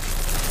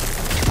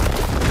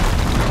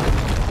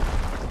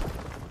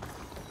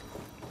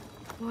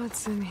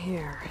 What's in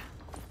here?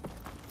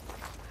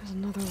 There's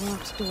another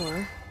locked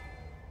door.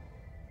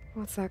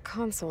 What's that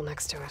console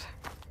next to it?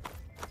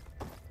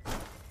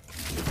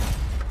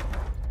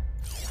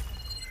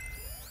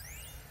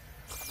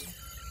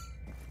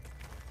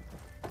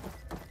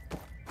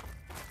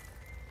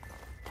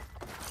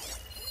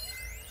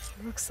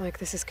 Looks like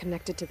this is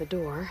connected to the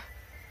door.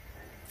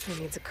 It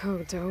needs a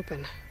code to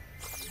open.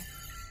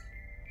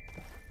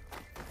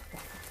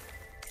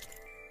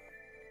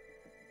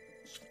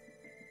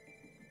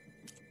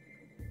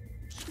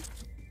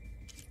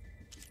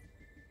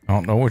 I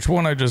don't know which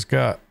one I just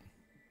got.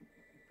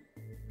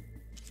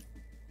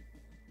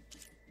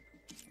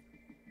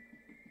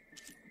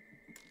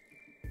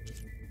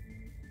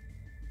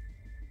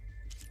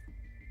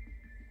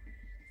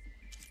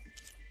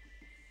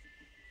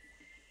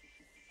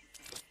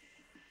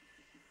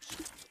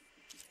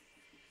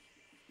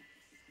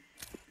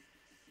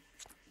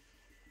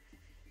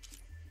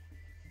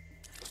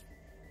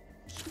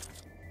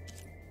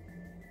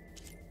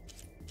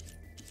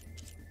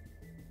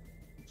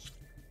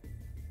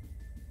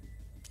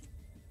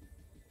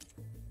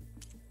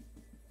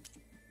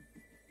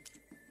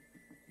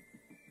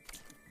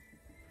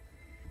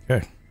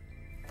 Okay.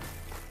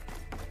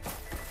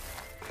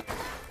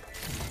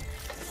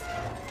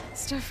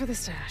 Stuff for the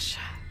stash.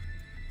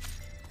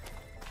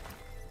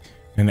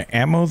 An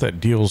ammo that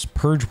deals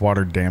purge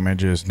water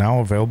damage is now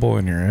available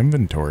in your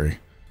inventory.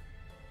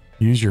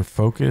 Use your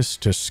focus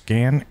to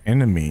scan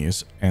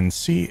enemies and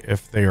see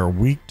if they are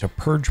weak to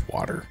purge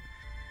water.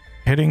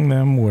 Hitting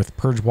them with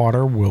purge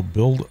water will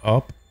build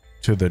up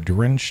to the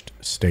drenched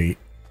state.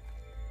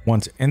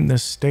 Once in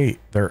this state,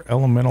 their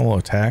elemental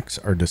attacks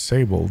are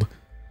disabled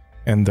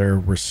and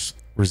their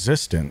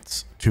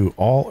resistance to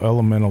all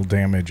elemental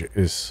damage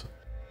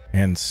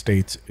and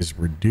states is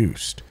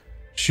reduced.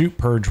 Shoot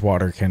purge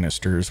water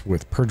canisters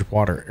with purge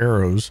water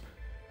arrows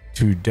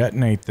to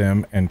detonate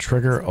them and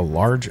trigger a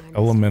large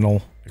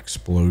elemental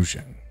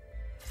explosion.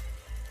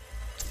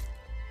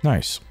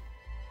 Nice.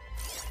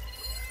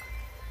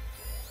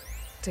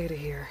 Data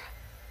here.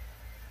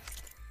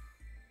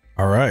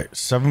 All right,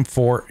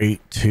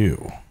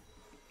 7482.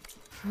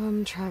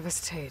 From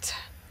Travis Tate.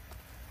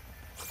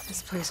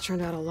 This place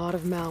turned out a lot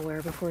of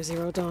malware before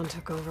Zero Dawn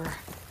took over.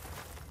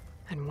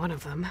 And one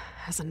of them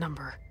has a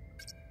number.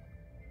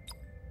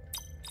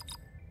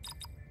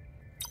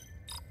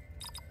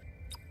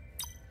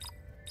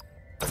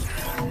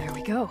 There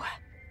we go.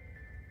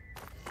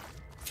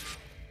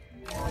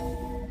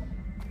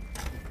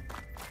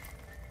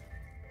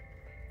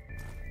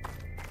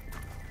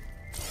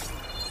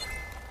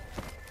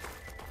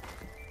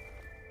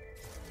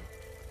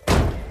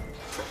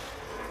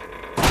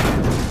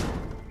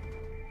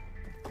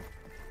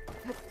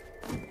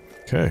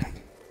 Okay.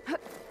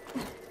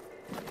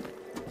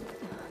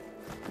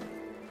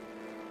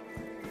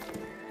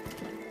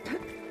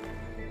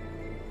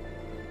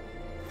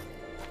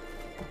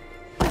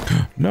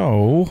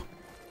 No.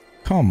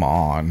 Come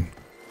on.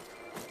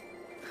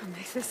 I'll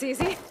make this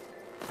easy.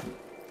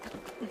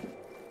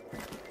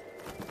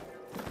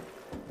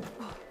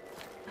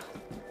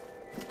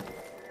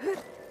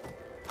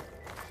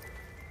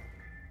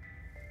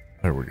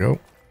 There we go.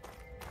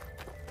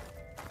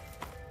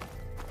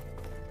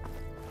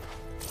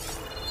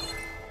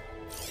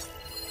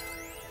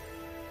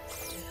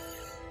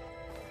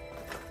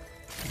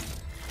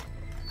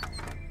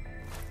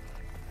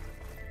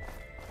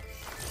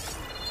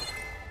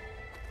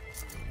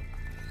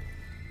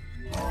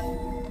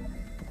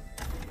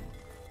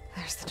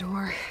 There's the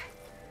door.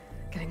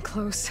 Getting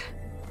close.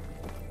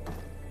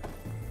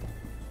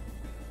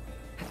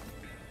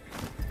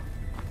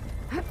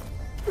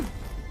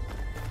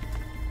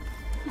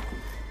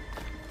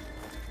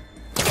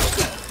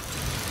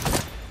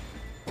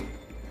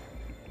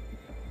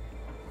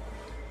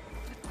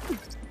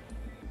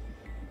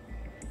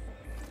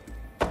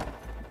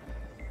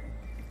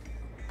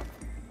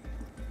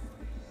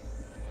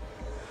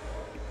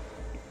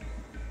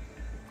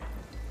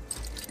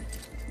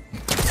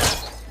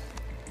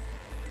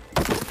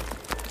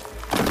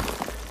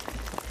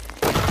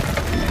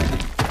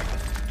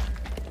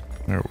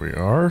 There we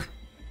are.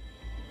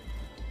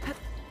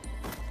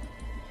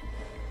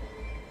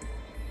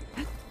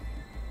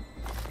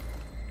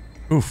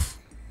 Oof.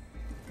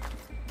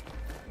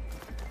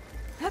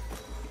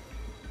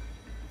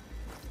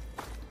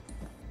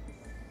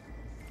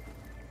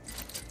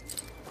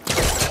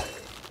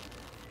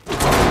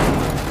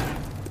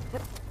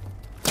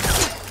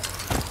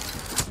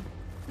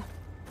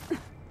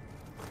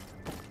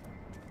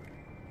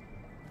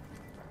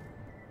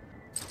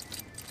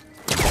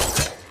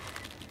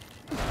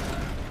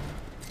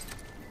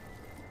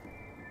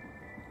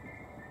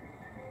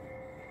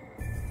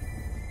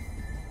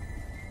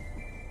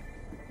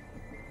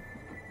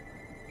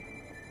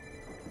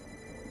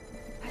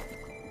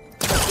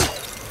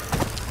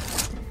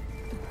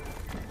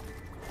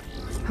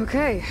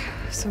 Okay,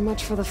 so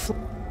much for the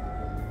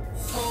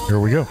Here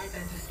we go.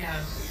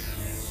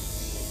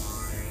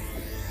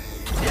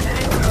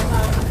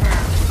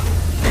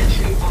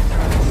 Entry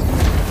authorized.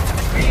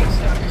 Greetings,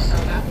 Dr.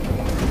 Soda.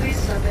 Please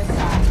step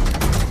inside.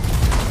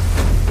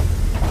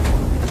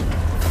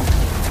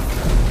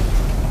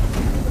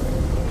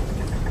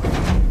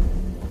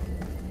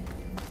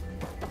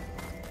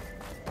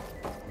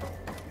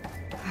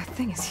 That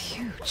thing is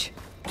huge.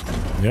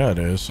 Yeah, it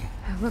is.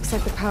 It looks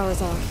like the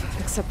power's off,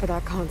 except for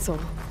that console.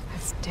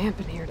 It's damp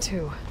in here,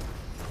 too.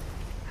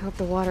 I hope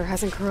the water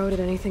hasn't corroded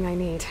anything I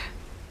need.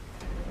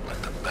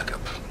 Like the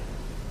backup.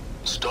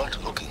 Start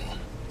looking.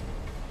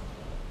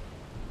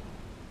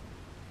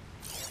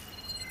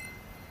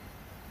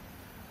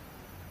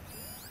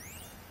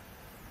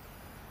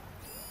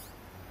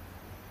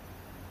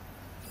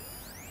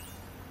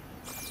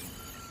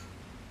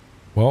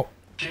 Well,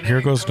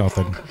 here goes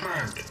nothing.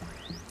 Confirmed.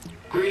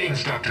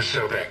 Greetings, Dr.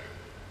 Sobek.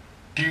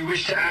 Do you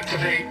wish to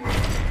activate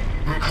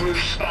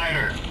Recluse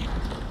Spider?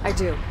 I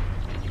do.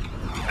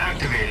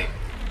 Activating.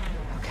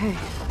 Okay,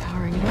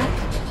 powering it up.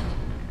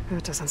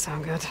 That doesn't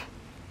sound good.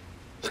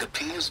 It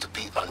appears to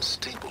be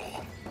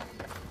unstable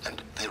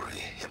and very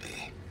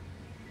heavy.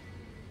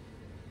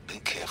 Be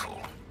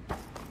careful.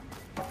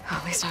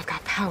 At least I've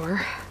got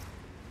power.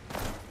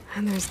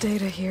 And there's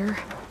data here.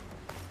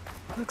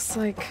 Looks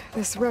like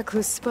this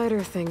recluse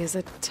spider thing is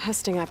a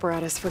testing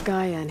apparatus for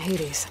Gaia and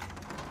Hades.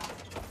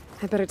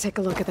 I better take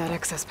a look at that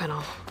access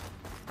panel.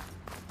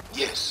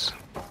 Yes,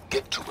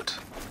 get to it.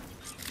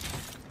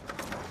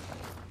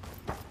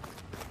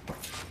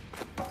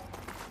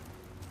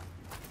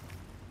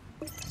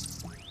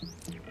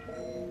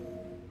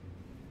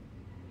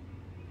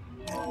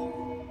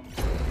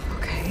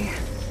 Okay.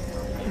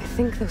 I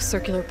think those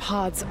circular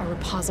pods are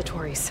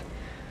repositories.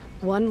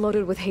 One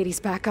loaded with Hades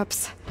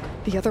backups,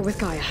 the other with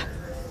Gaia.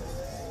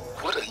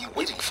 What are you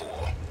waiting for?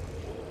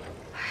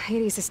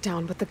 Hades is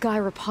down, but the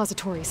Gaia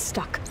repository is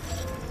stuck.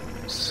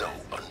 So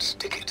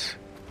unstick it.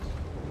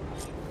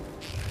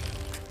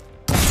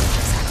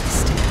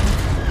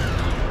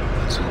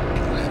 Let's hope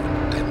you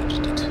haven't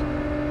damaged it.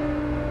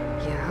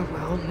 Yeah,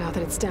 well, now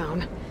that it's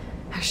down,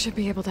 I should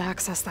be able to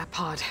access that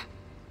pod.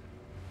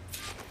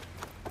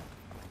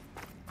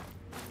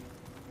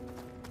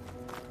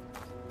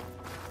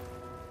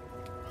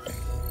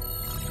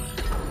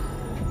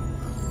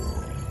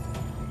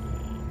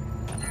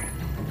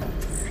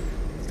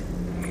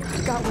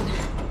 I've got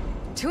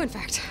one. Two, in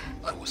fact.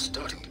 I was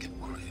starting to get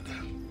worried.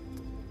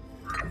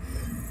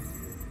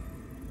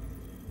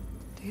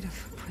 Data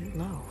footprint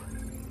low.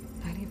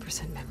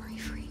 90% memory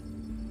free.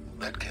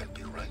 That can't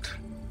be right.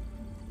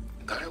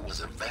 Gaia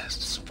was a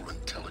vast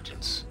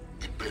superintelligence.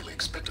 It barely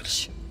expected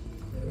it.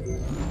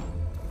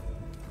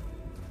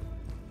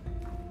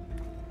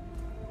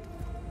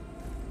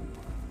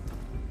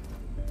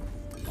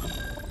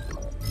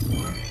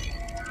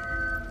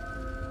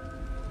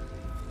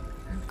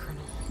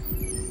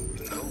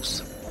 No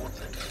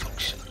subordinate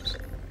functions.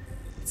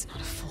 It's not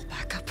a full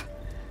backup.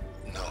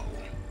 No.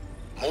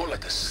 More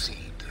like a seed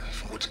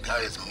from which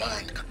Gaia's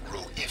mind could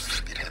grow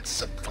if it had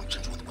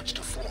sub-functions with which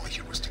to form a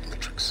heuristic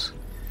matrix.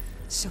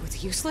 So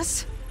it's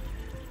useless?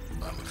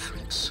 I'm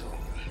afraid so.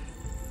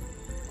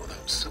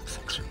 Without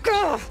subfunction.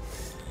 Gah!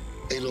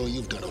 Aloy,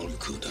 you've done all you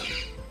could.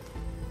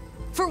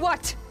 For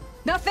what?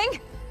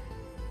 Nothing?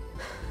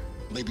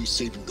 Maybe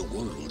saving the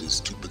world is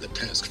too big a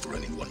task for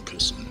any one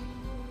person.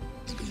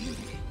 Even you.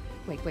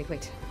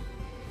 Wait.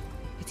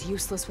 It's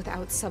useless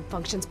without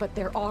subfunctions, but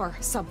there are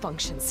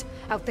subfunctions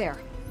out there.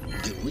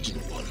 The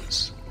original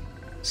ones.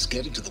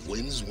 Scattered to the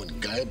winds when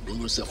Gaia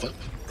blew herself up?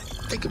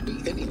 They could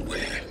be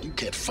anywhere. You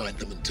can't find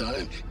them in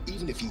time.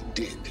 Even if you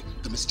did,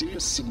 the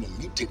mysterious signal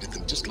mutated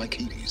them just like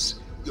Hades.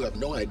 You have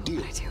no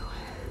idea. I do.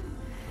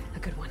 A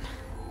good one.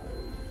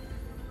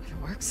 If it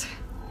works.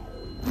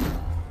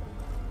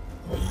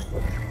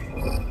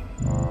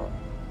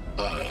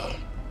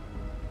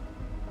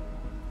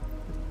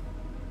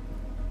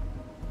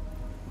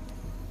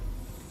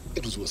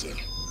 It was with her.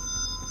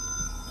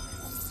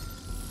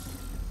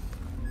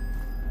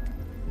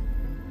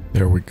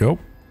 There we go.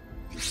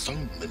 You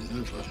found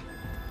Minerva,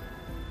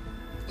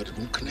 but it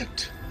won't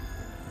connect.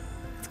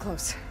 It's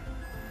close.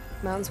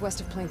 Mountains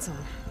west of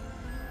Plainsong.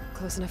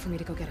 Close enough for me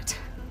to go get it.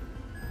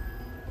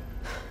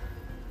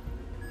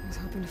 I was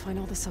hoping to find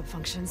all the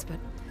subfunctions, but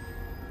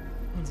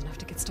one's enough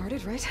to get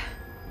started, right?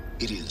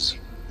 It is.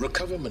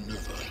 Recover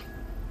Minerva.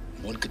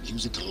 One could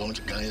use it to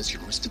launch Gaia's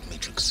heuristic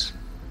matrix.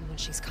 And when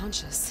she's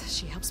conscious,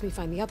 she helps me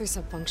find the other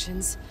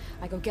subfunctions.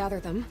 I go gather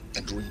them.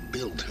 And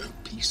rebuild her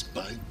piece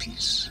by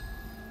piece.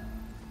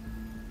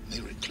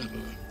 Very clever.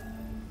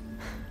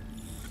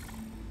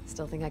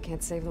 Still think I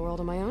can't save the world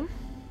on my own?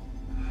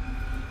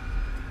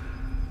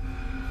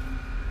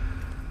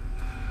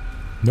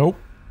 Nope.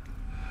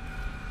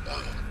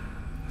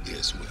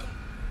 Yes, well.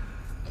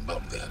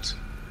 About that.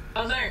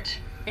 Alert!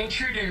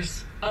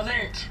 Intruders!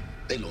 Alert!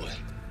 Aloy,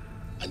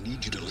 I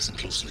need you to listen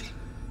closely.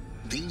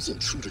 These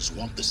intruders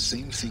want the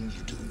same thing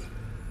you do.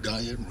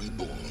 Gaia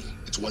reborn.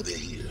 It's why they're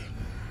here.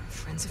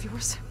 Friends of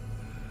yours?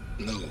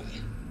 No.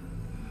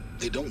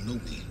 They don't know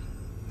me.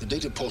 The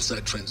data pulse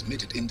I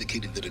transmitted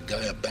indicated that a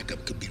Gaia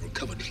backup could be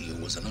recovered here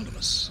was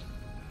anonymous.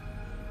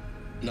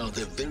 Now,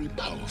 they're very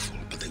powerful,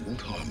 but they won't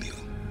harm you.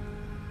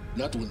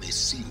 Not when they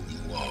see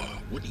who you are,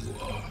 what you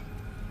are.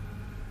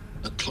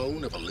 A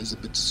clone of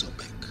Elizabeth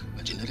Sobek,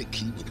 a genetic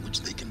key with which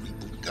they can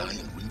reboot Gaia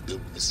and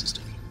rebuild the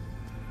system.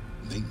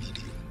 They need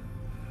you.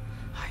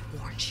 I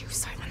warned you,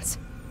 Silence.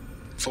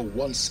 For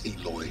once,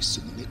 Aloy,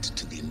 submit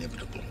to the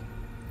inevitable.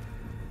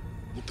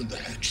 Open the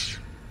hatch.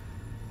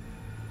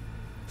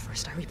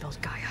 First I rebuild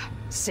Gaia,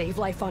 save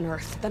life on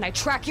Earth, then I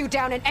track you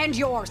down and end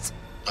yours!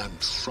 I'm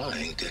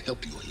trying to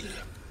help you here.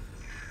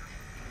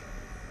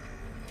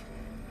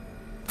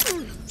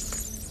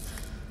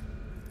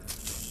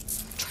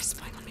 Try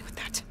spying on me with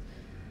that.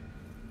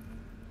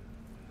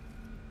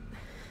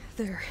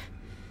 There.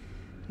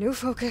 New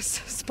focus,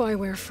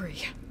 spyware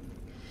free.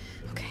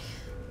 Okay.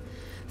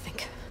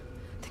 Think.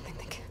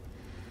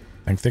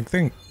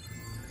 Think.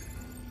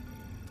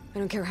 I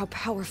don't care how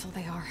powerful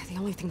they are. The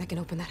only thing that can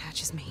open that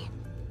hatch is me.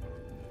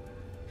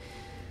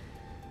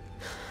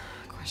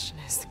 Question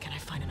is, can I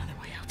find another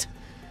way out?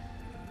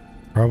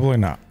 Probably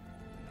not.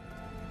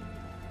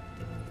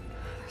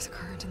 There's a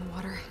current in the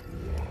water.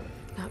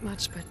 Not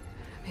much, but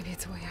maybe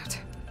it's a way out.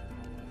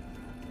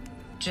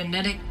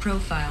 Genetic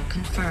profile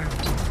confirmed.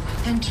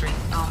 Entry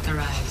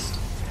authorized.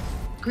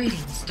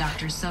 Greetings,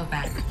 Dr.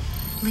 Sobek.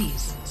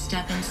 Please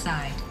step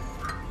inside.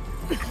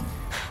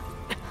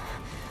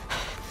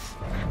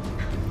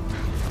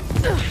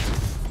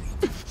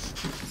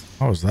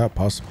 How is that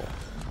possible?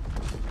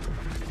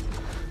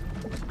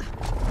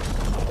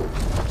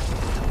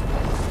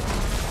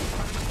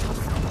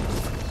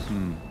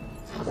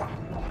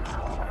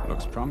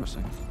 Looks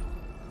promising.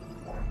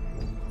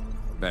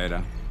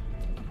 Beta.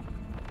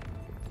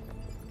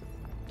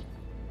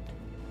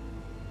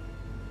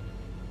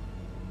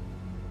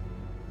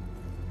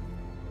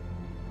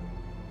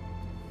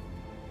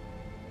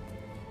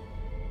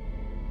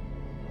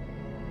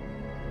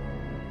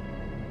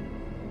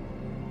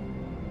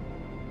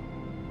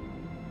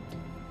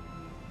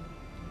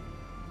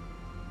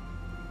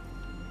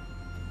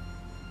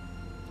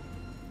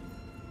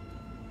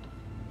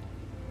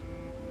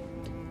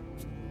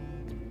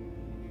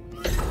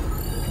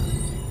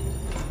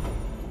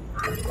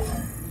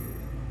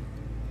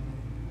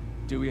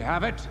 Do we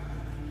have it?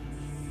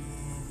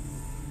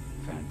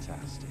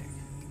 Fantastic.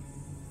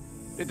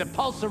 Did the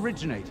pulse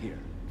originate here?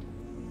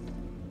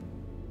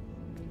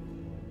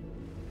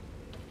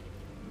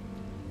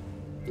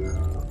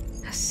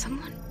 Has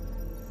someone...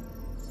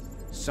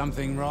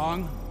 Something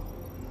wrong?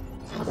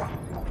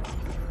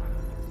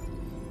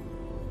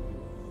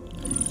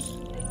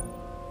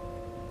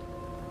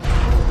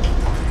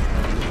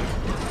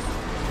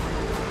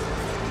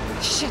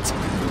 Shit!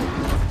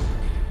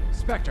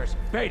 Spectres,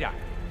 Beta!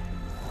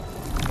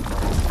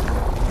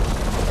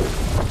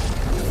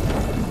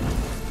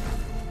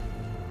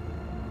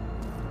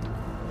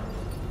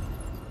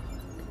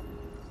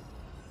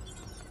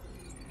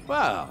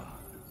 Well,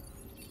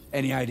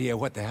 any idea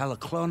what the hell a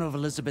clone of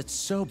Elizabeth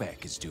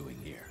Sobek is doing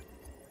here?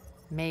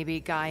 Maybe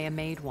Gaia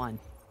made one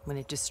when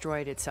it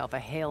destroyed itself, a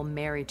Hail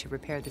Mary to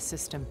repair the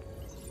system.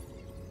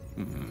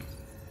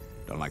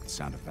 Don't like the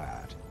sound of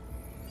that.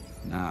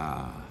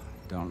 Nah,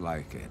 don't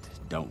like it.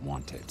 Don't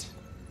want it.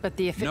 But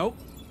the Nope.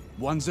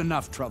 One's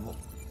enough trouble.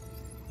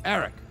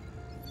 Eric.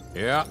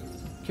 Yeah?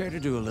 Care to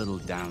do a little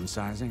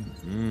downsizing?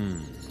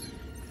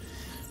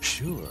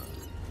 Sure.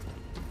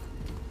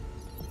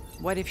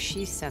 What if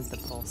she sent the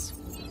pulse?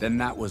 Then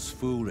that was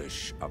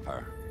foolish of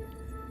her.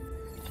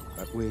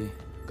 But we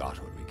got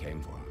what we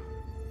came for.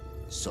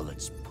 So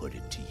let's put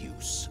it to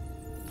use.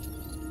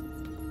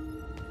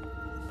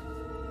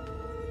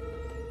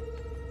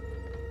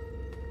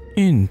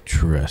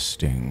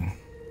 Interesting.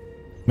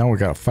 Now we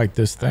gotta fight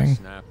this I thing.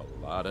 snap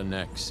a lot of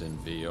necks in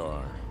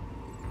VR.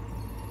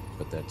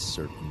 But that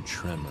certain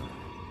tremor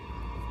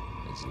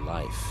as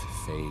life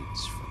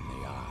fades from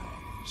the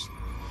eyes.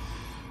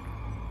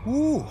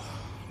 Ooh,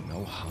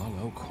 no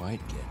hollow quite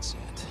gets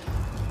it.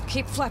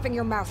 Keep flapping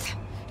your mouth.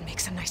 It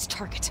makes a nice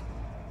target.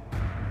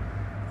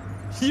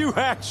 You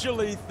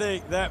actually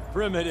think that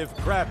primitive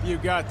crap you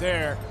got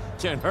there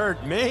can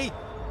hurt me?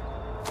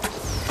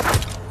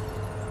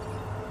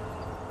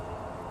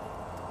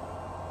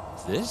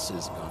 This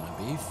is gonna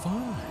be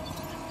fun.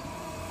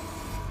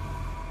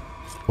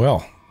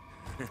 Well.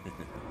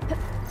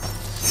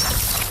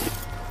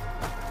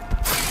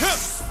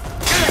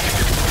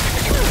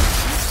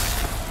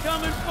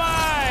 Come and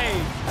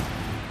fight!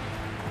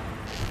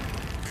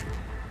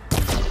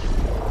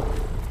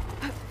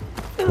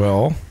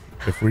 Well,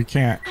 if we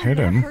can't hit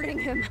I'm him. hurting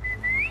him.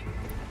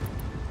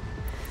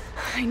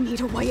 I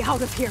need a way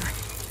out of here.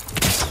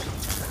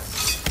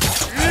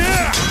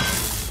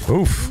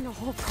 Oof. Bring the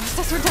whole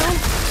processor down.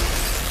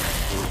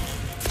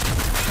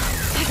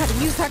 I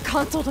gotta use that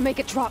console to make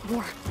it drop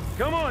more.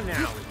 Come on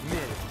now,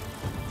 admit it.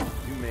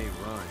 You may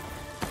run.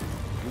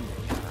 You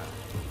may hide.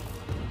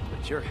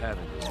 But you're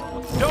having this.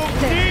 Don't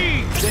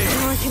need this!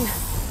 Now I can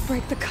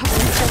break the cover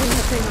and setting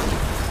the thing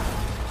on.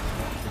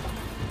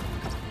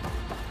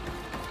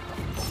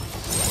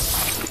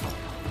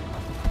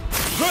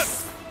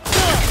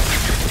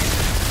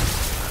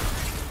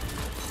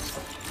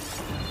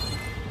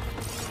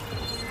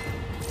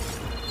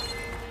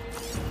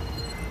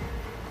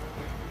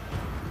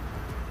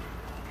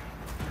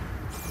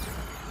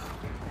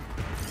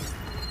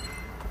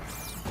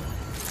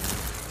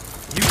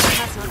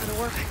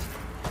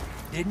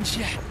 Didn't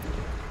you?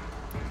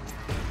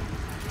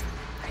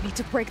 I need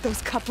to break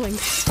those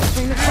couplings.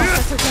 Bring the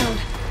processor down.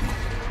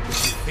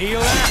 Feel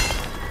that?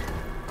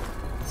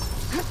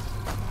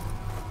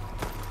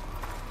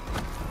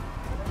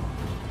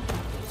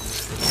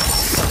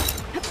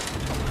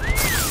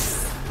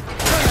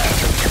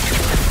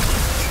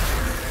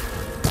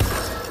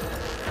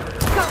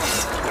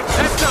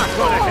 That's not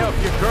gonna help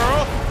you,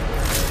 girl!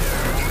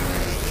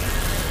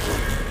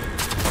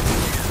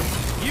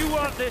 You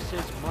want this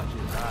as much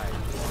as I do.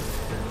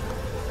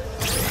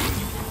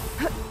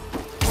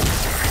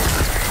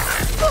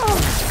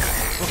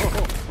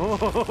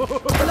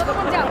 Another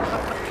one down.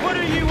 What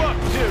are you up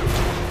to?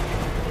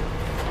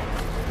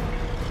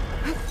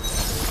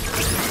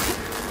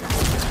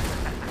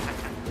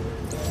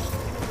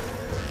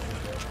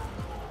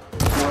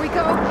 There we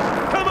go.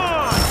 Come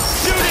on!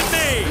 Shoot at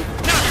me!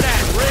 Not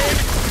that,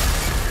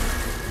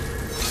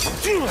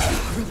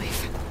 Relief.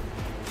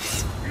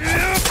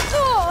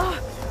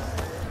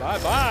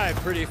 Bye-bye,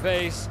 pretty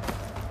face.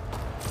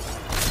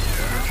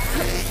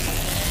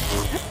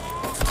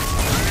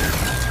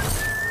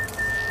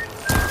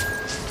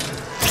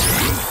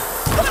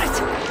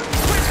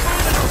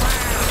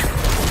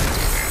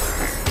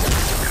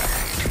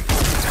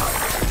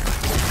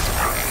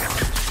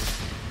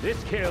 This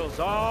kill's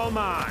all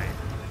mine.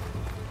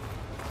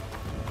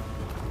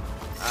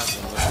 I've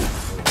been looking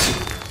for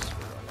this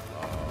for a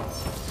long.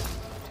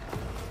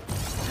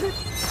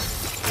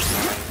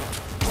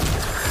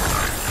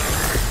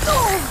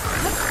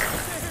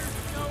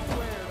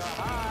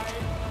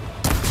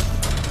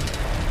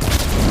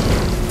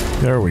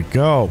 There we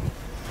go.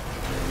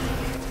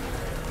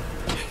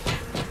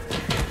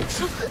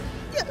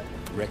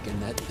 Reckon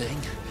that thing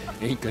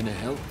ain't gonna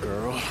help,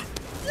 girl.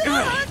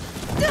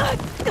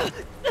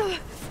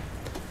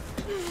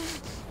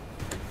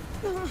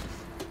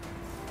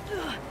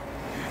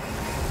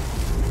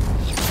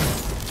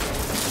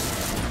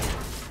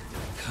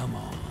 Come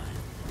on.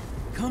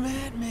 Come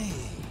at me.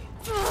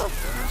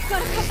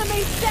 Gotta cut the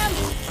main stem.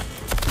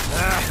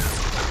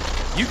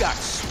 You got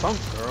spunk,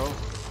 girl.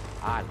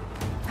 I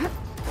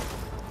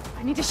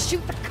need to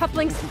shoot the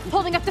couplings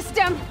holding up the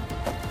stem.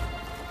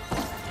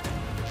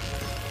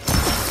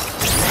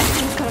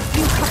 He's got a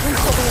few couplings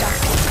holding it up.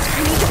 I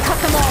need to cut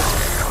them all.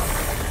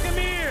 Come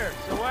here,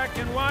 so I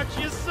can watch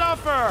you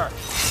suffer.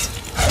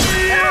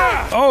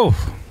 Oh.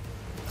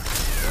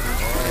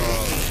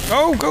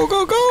 Oh, go,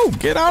 go, go.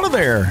 Get out of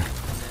there.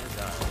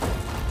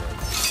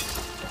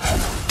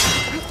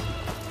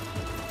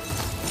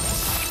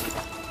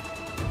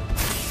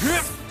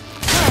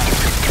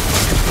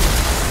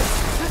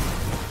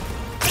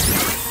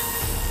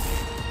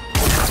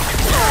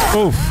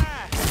 Oof.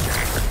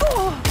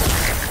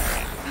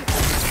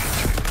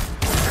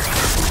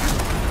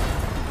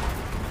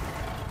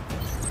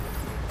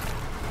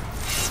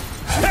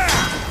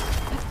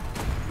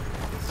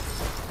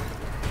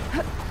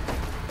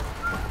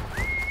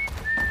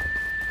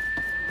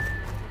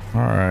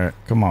 All right,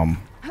 come on.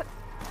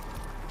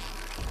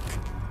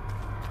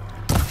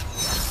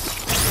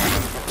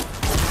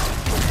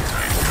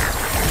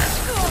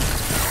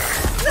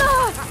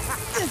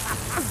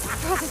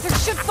 Processor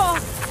should fall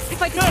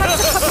if I detach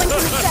the couplings in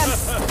the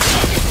stems.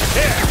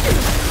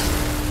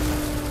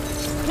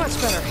 Much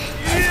better.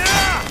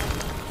 Yeah!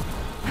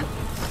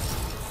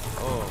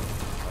 Oh,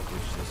 I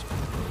wish this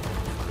could.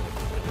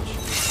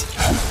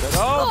 But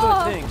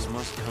all the things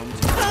must come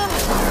together.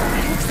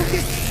 Looks like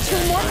there's 2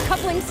 more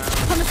couplings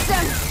on the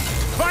stems.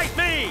 Fight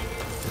me!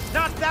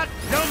 Not that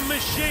dumb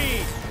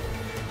machine!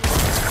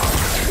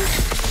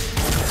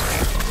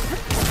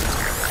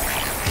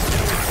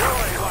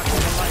 Enjoy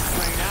watching the light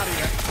rain out of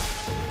you.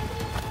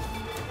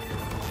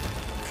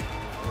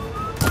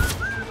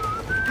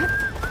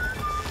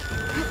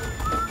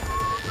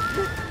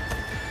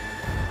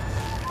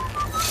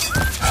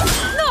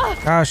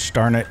 Gosh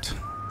darn it.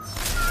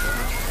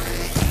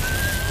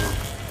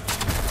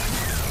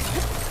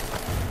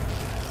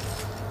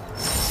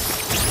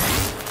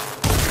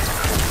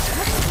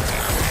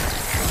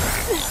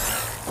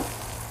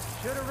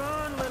 Should've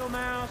run, little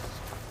mouse.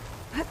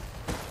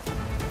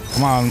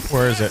 Come on,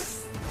 where is it?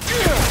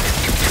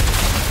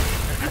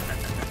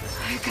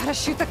 I gotta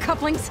shoot the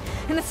couplings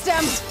in the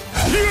stems.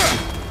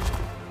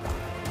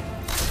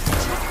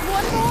 Just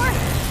one more.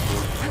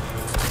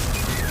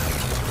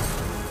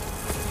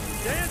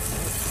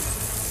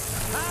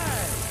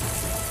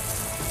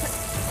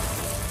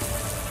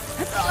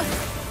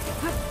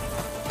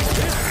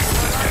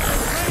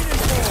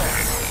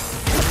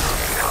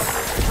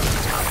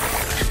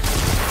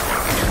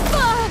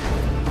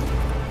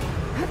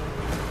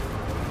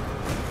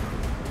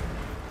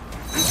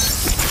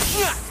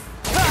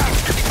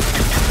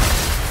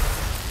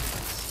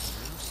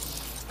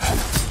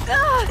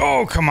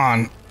 Oh, come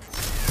on.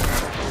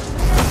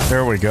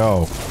 There we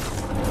go.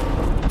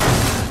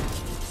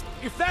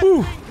 If that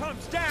thing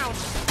comes down,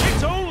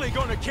 it's only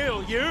gonna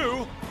kill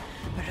you.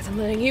 Better than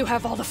letting you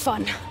have all the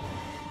fun.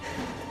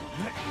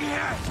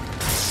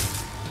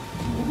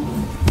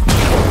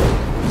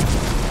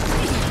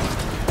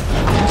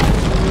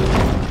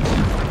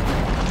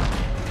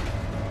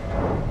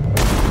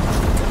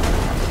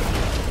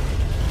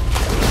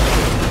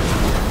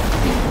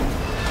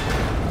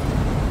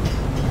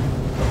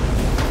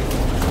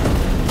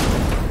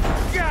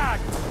 God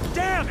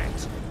damn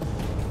it!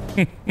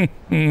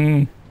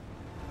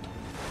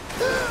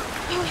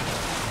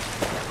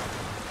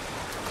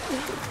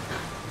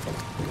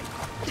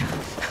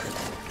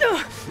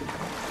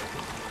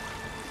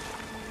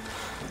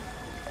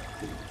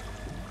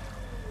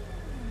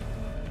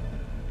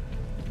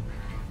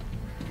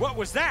 What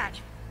was that?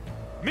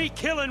 Me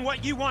killing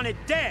what you wanted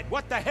dead.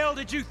 What the hell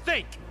did you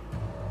think?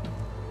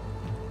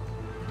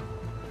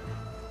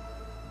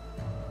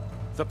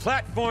 The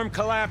platform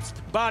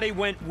collapsed, body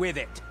went with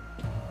it.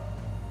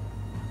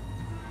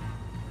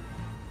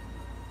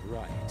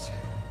 Right.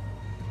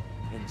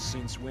 And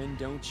since when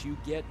don't you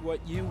get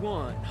what you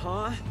want,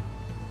 huh?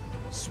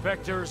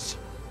 Spectres,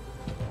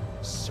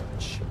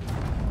 search.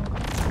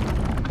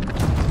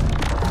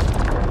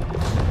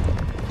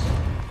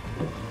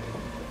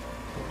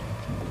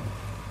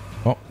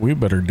 Oh, we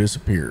better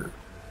disappear.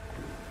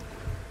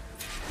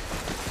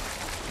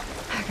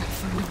 I gotta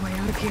find a way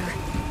out of here.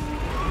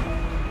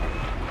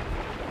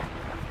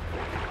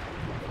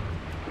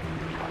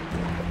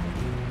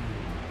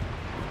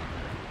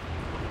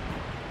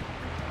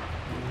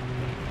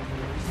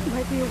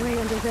 Might be a way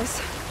under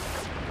this.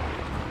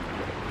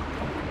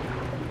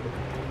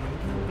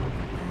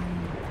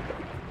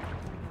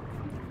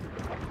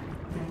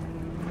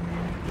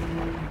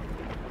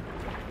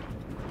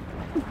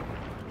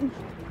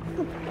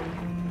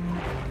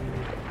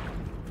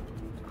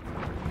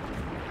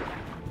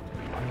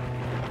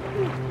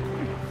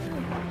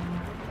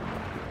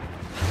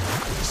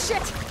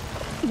 Shit!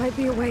 Might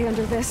be a way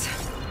under this.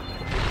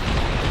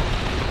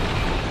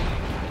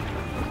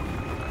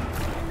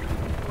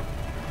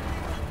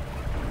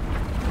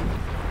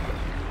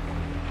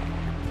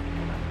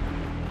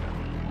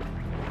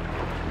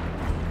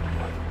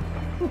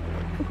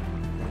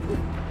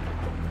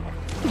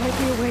 Might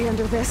be a way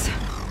under this.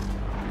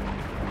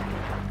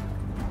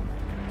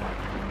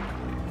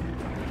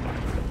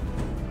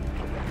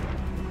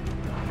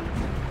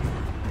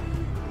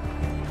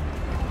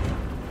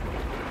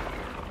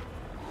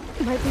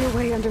 Might be a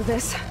way under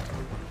this.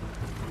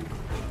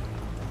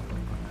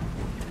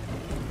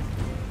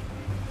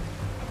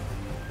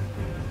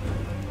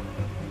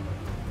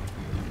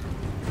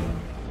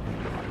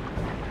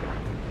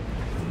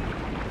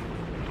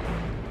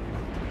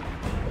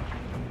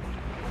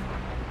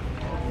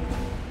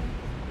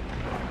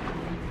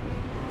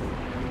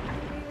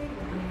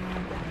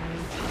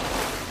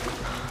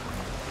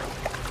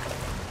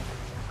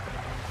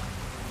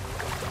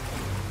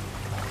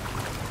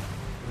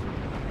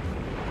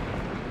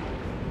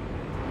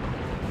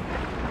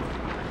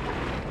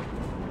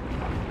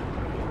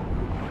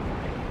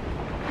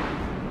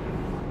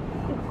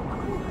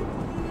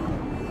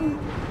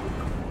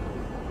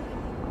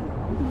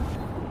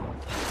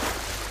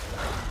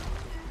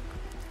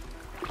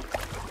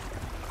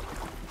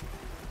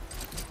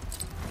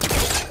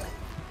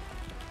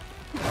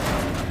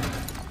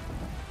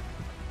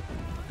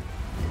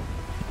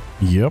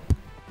 Yep.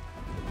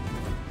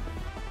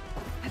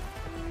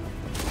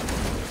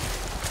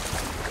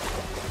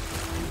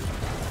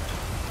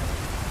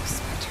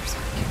 Spectres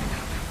aren't giving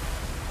up.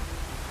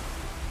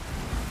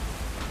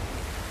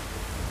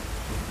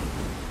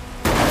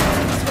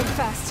 Swim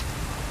fast.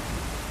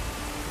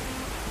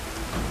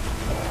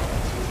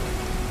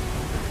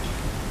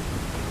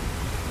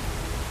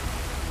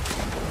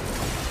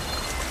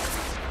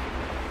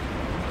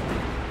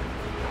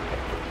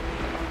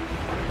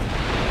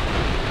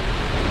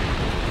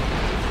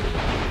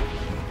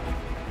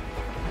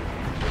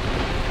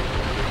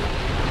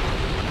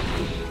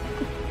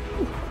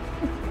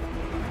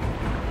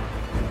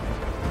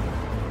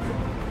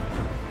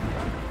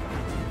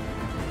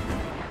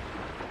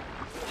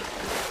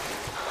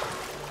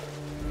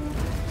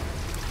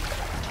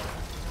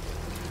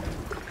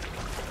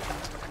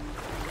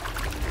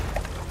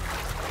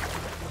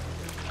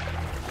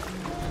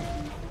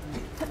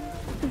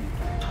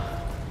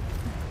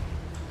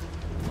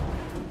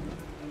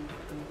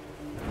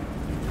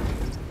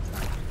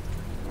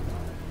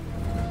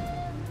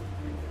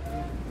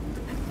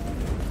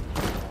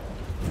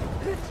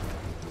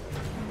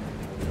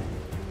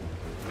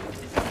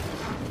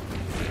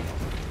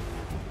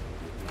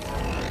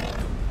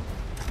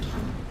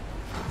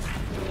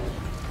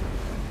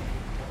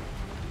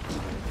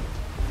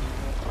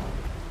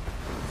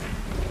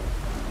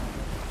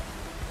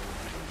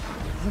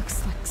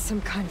 Looks like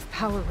some kind of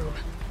power room.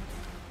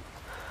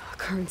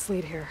 Currents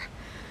lead here.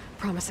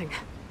 Promising.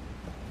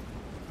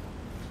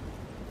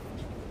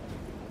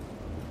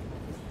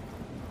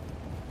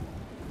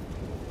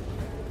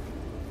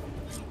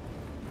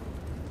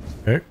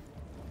 Okay.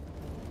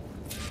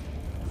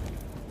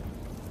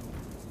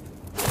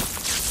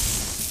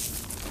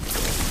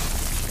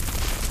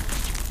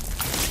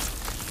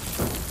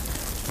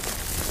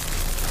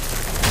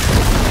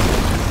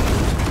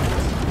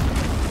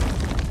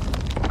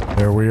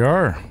 There we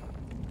are.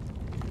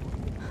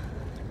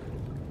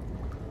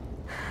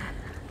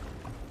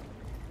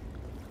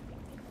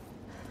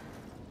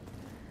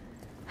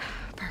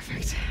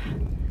 Perfect.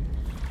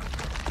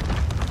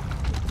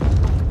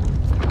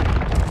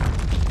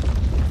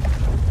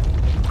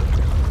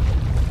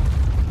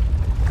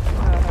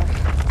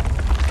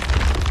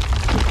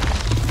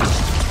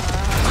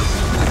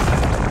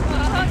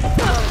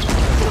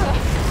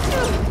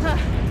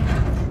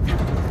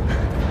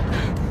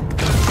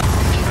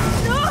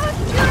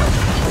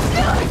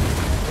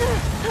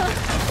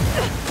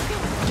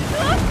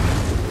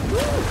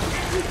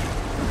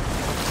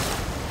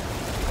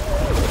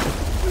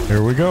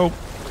 Here we go.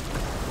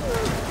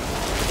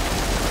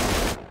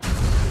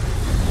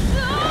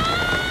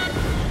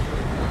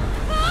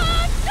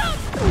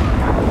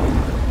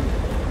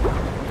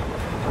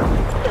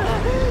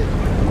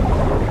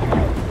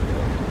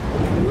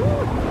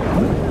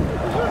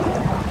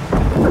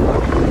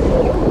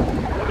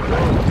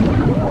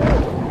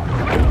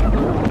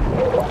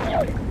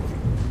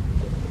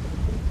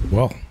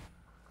 Well.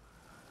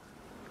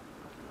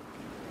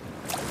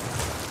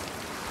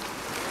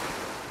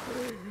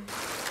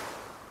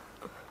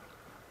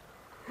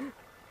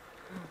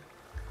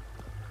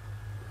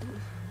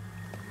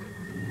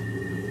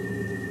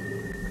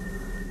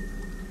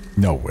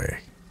 No way.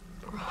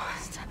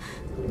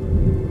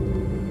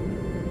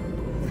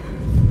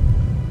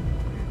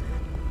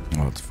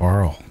 Well, it's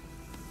Varl.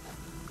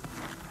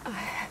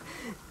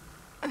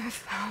 I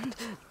found...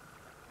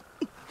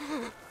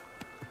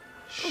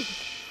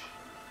 Shh.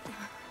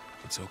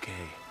 It's okay.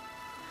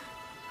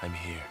 I'm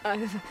here.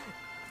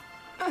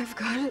 I've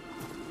got it.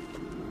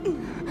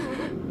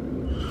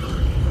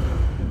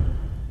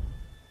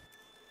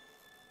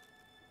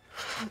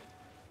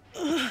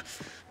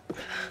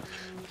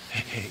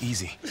 Hey,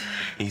 easy.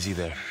 Easy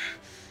there.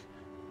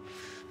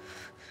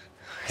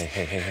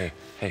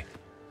 Hey.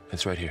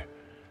 It's right here.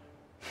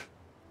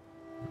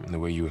 And the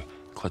way you were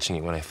clutching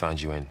it when I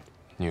found you, I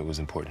knew it was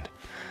important.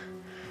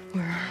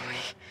 Where are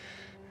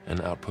we?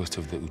 An outpost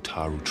of the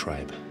Utaru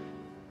tribe.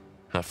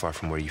 Not far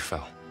from where you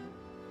fell.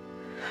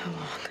 How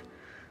long?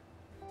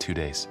 2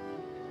 days.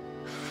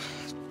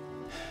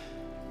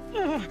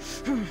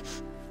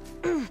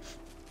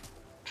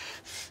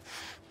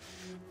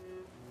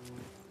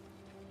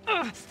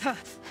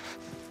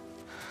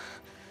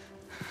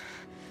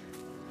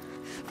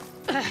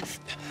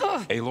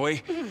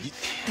 Aloy?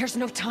 There's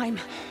no time.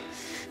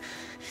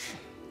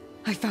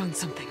 I found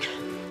something.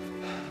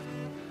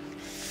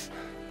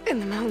 In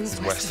the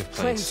mountains West of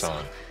Plains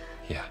Song.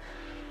 Yeah.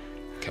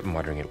 Kept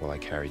muttering it while I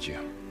carried you.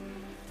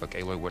 Look,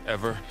 Aloy,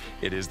 whatever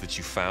it is that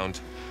you found,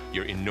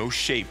 you're in no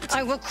shape to...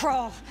 I will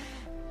crawl,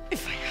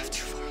 if I have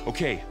to.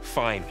 Okay,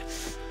 fine.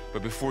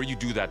 But before you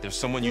do that, there's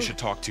someone you should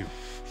talk to.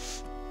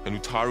 An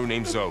Utaru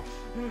named Zoe.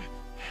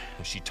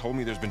 She told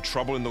me there's been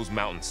trouble in those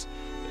mountains.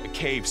 A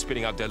cave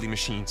spitting out deadly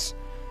machines.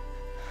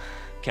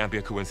 Can't be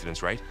a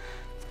coincidence, right?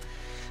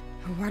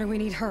 Why do we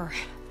need her?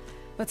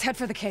 Let's head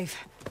for the cave.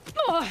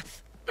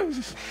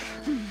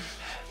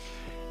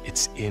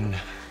 It's in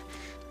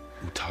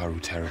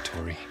Utaru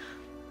territory.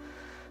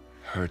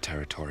 Her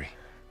territory.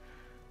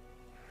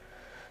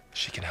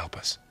 She can help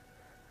us.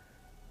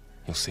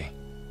 You'll see.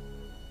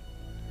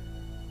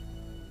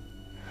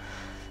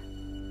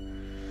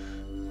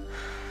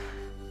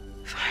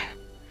 Fine.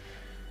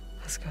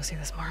 Let's go see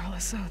this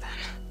marvelous Zoe then.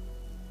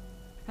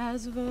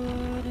 As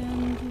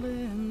verdant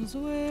limbs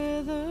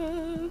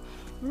wither,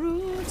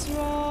 roots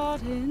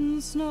rot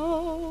in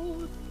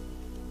snow,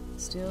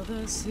 still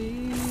the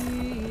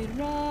seed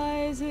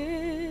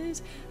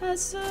rises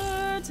as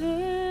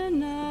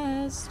certain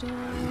as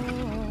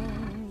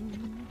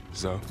stone.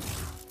 Zoe?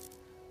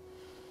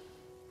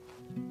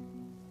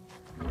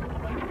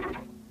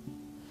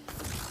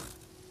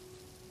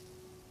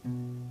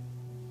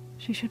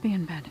 She should be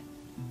in bed.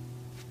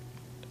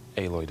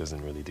 Aloy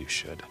doesn't really do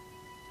should.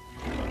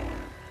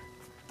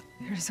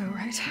 You're so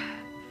right.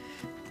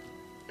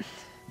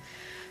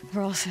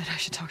 Varl said I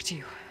should talk to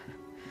you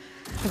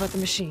about the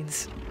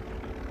machines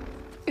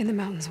in the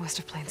mountains west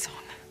of Plainsong.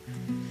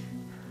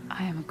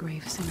 I am a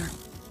grave singer.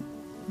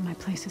 My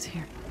place is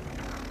here.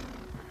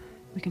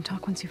 We can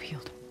talk once you've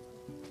healed.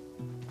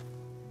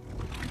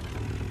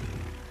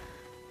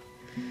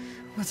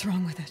 What's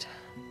wrong with it?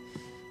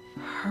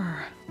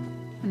 Her.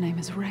 Her name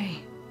is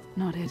Ray,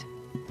 not it.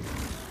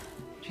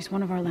 She's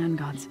one of our land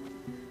gods.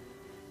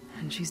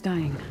 And she's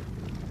dying.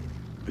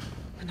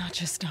 But not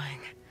just dying.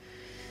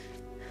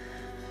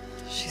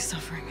 She's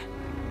suffering.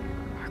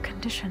 Her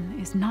condition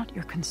is not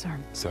your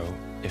concern. So,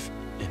 if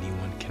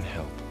anyone can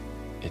help,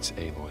 it's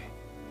Aloy.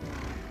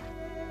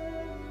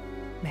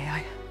 May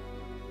I?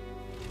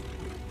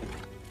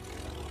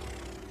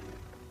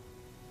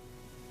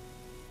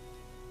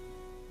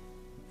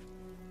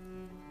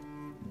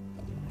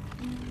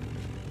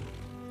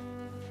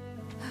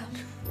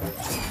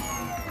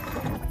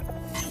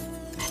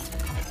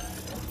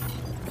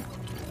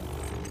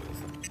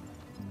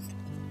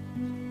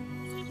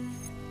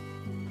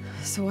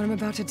 So what I'm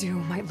about to do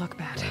might look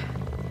bad,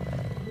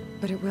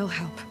 but it will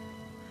help.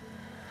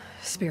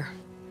 Spear.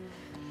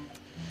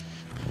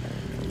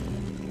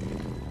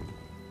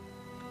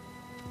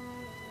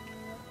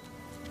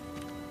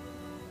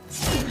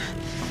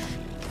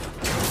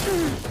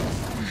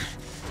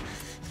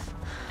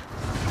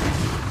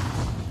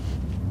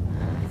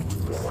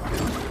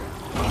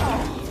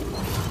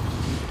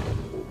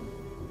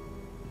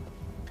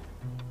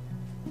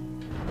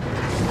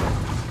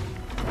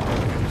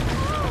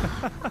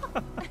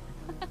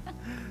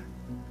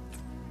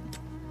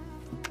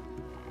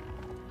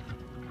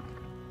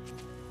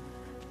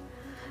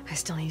 I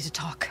still need to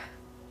talk.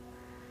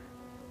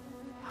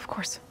 Of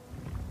course.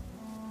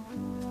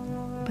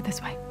 But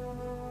this way.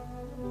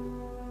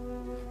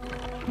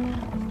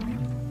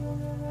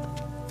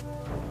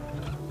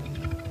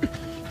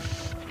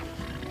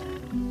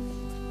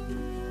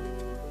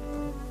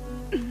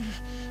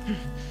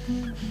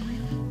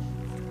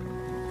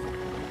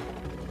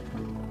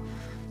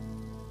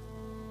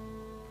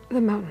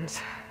 The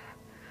mountains,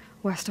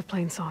 west of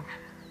Plainsong.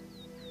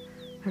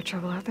 No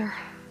trouble out there?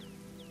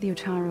 The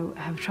Utaru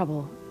have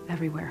trouble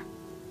everywhere.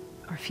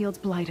 Our fields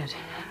blighted,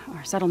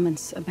 our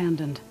settlements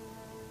abandoned.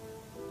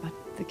 But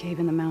the cave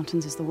in the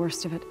mountains is the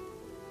worst of it.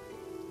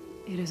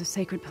 It is a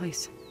sacred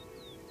place.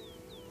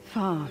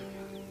 Fa,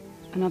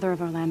 another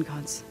of our land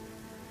gods,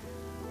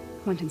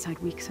 went inside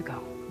weeks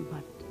ago,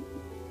 but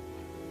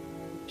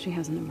she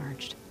hasn't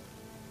emerged.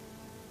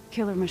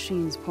 Killer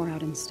machines pour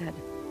out instead,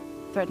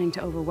 threatening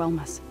to overwhelm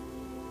us.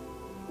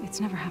 It's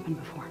never happened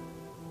before.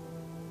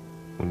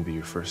 Wouldn't be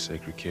your first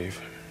sacred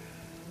cave.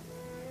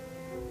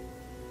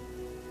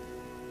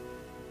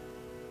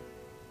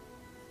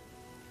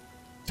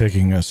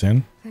 Taking us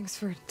in? Thanks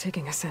for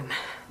taking us in.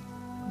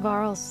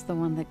 Varl's the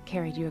one that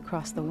carried you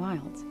across the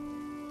wilds.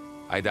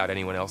 I doubt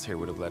anyone else here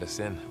would have let us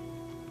in.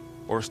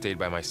 Or stayed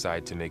by my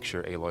side to make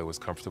sure Aloy was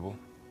comfortable.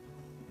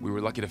 We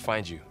were lucky to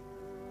find you.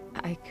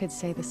 I could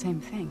say the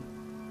same thing.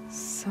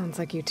 Sounds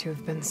like you two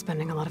have been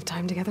spending a lot of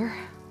time together.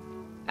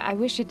 I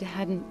wish it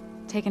hadn't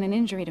taken an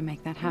injury to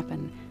make that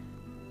happen.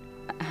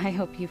 I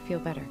hope you feel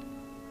better.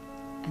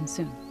 And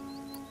soon.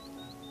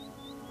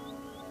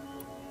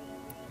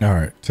 All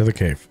right, to the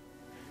cave.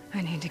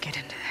 I need to get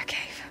into that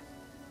cave.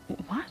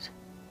 What?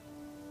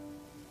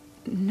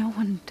 No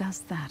one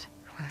does that.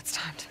 Well, it's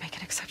time to make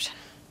an exception.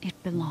 It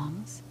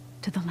belongs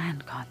to the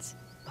land gods.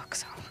 Look,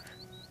 so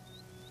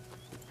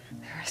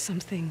there is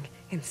something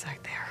inside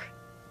there.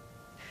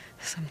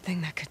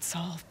 Something that could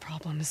solve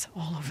problems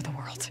all over the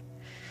world.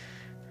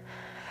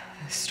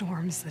 The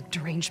storms, the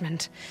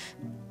derangement.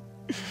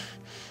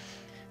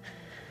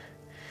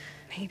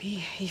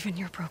 Maybe even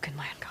your broken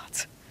land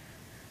gods.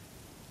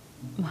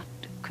 What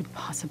could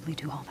possibly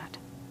do all that?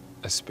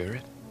 A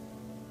spirit?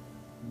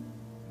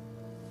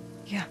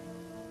 Yeah.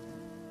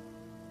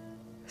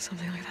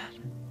 Something like that.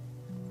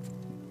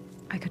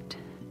 I could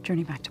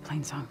journey back to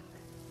Plainsong.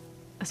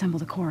 Assemble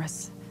the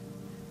chorus.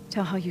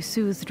 Tell how you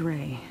soothed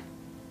Ray.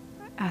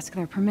 Ask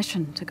their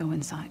permission to go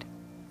inside.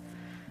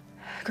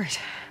 Great.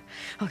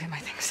 I'll get my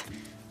things.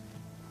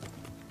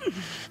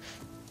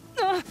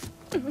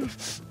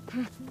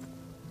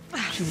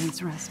 She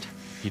needs rest.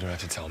 You don't have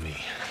to tell me.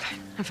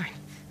 I'm fine.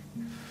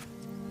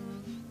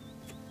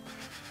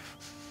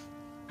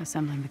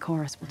 Assembling the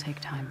chorus will take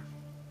time.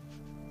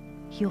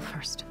 heal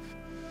first.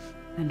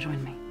 Then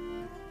join me.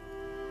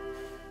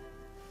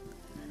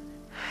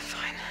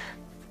 Fine.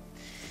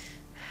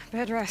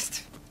 Bed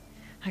rest.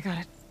 I got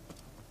it.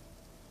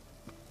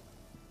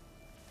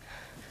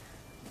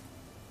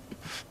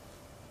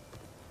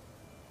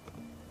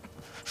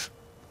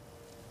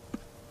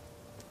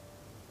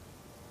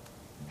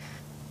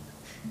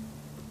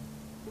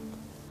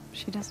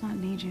 She does not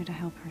need you to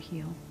help her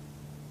heal.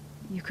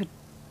 You could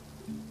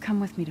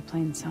come with me to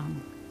Plainsong.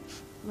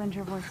 Lend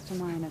your voice to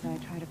mine as I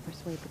try to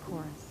persuade the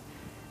chorus.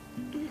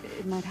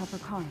 It might help her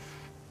cause.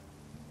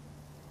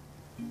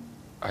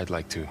 I'd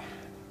like to,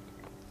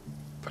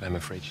 but I'm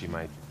afraid she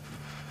might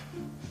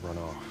run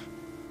off.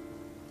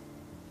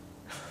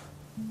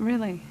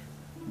 Really?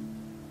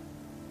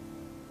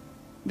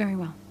 Very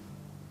well.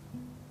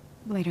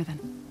 Later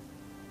then.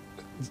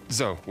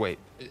 Zoe, wait.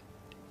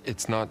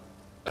 It's not,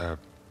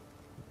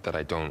 that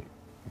I don't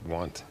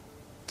want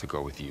to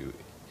go with you.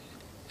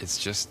 It's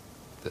just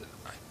that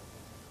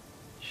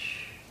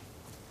Shh.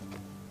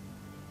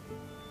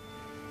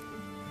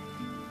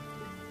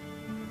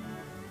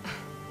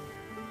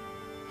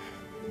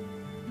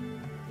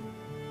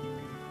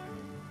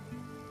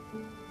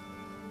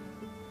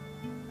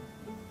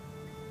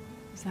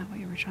 Is that what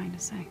you were trying to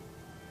say?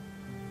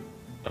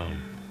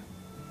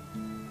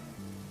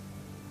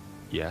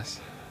 Yes?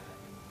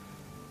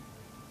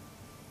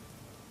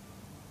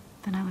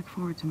 Then I look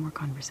forward to more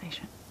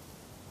conversation.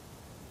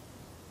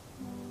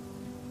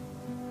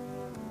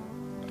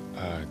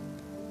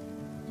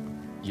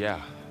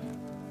 Yeah.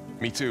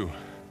 Me too.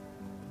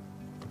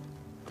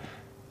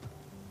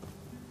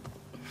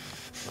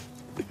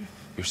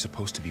 You're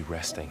supposed to be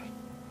resting.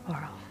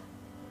 Laurel.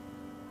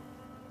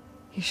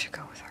 You should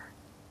go with her.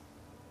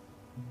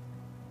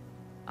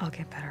 I'll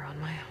get better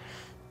on my own.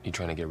 You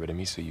trying to get rid of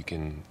me so you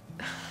can...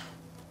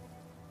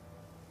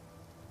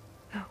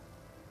 No.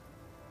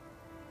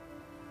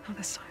 Not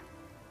this time.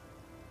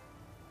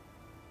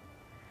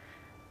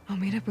 I'll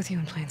meet up with you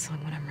in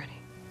Plainsong when I'm ready.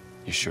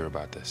 You sure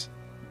about this?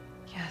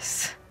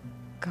 Yes.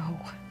 Go.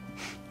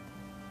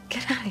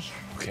 Get out of here.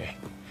 Okay.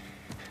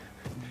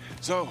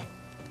 Zoe,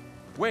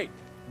 wait.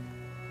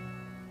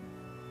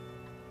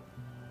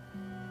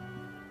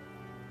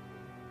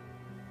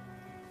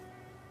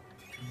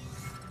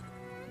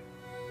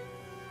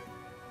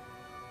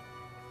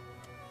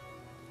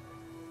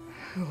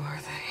 Who are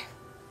they?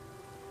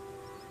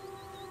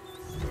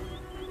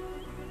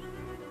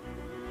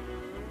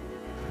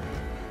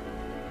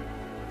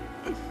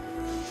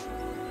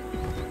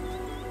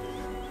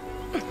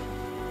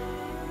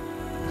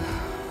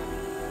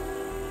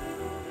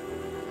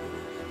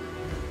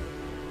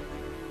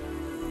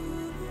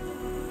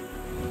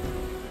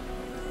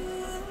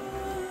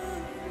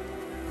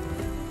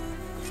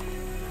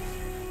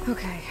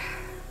 Okay,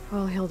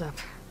 all healed up.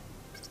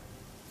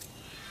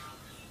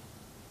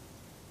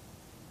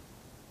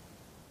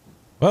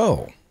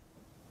 Well,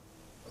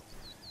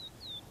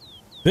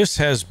 this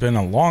has been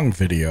a long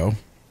video,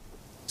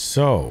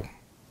 so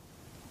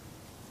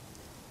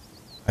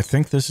I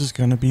think this is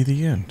going to be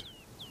the end.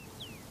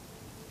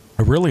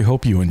 I really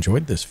hope you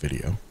enjoyed this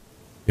video.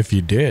 If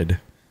you did,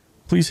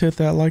 please hit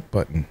that like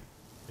button.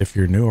 If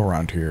you're new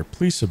around here,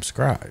 please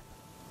subscribe.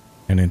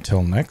 And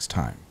until next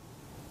time,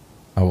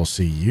 I will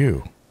see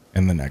you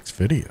in the next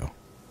video.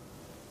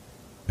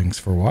 Thanks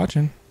for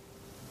watching.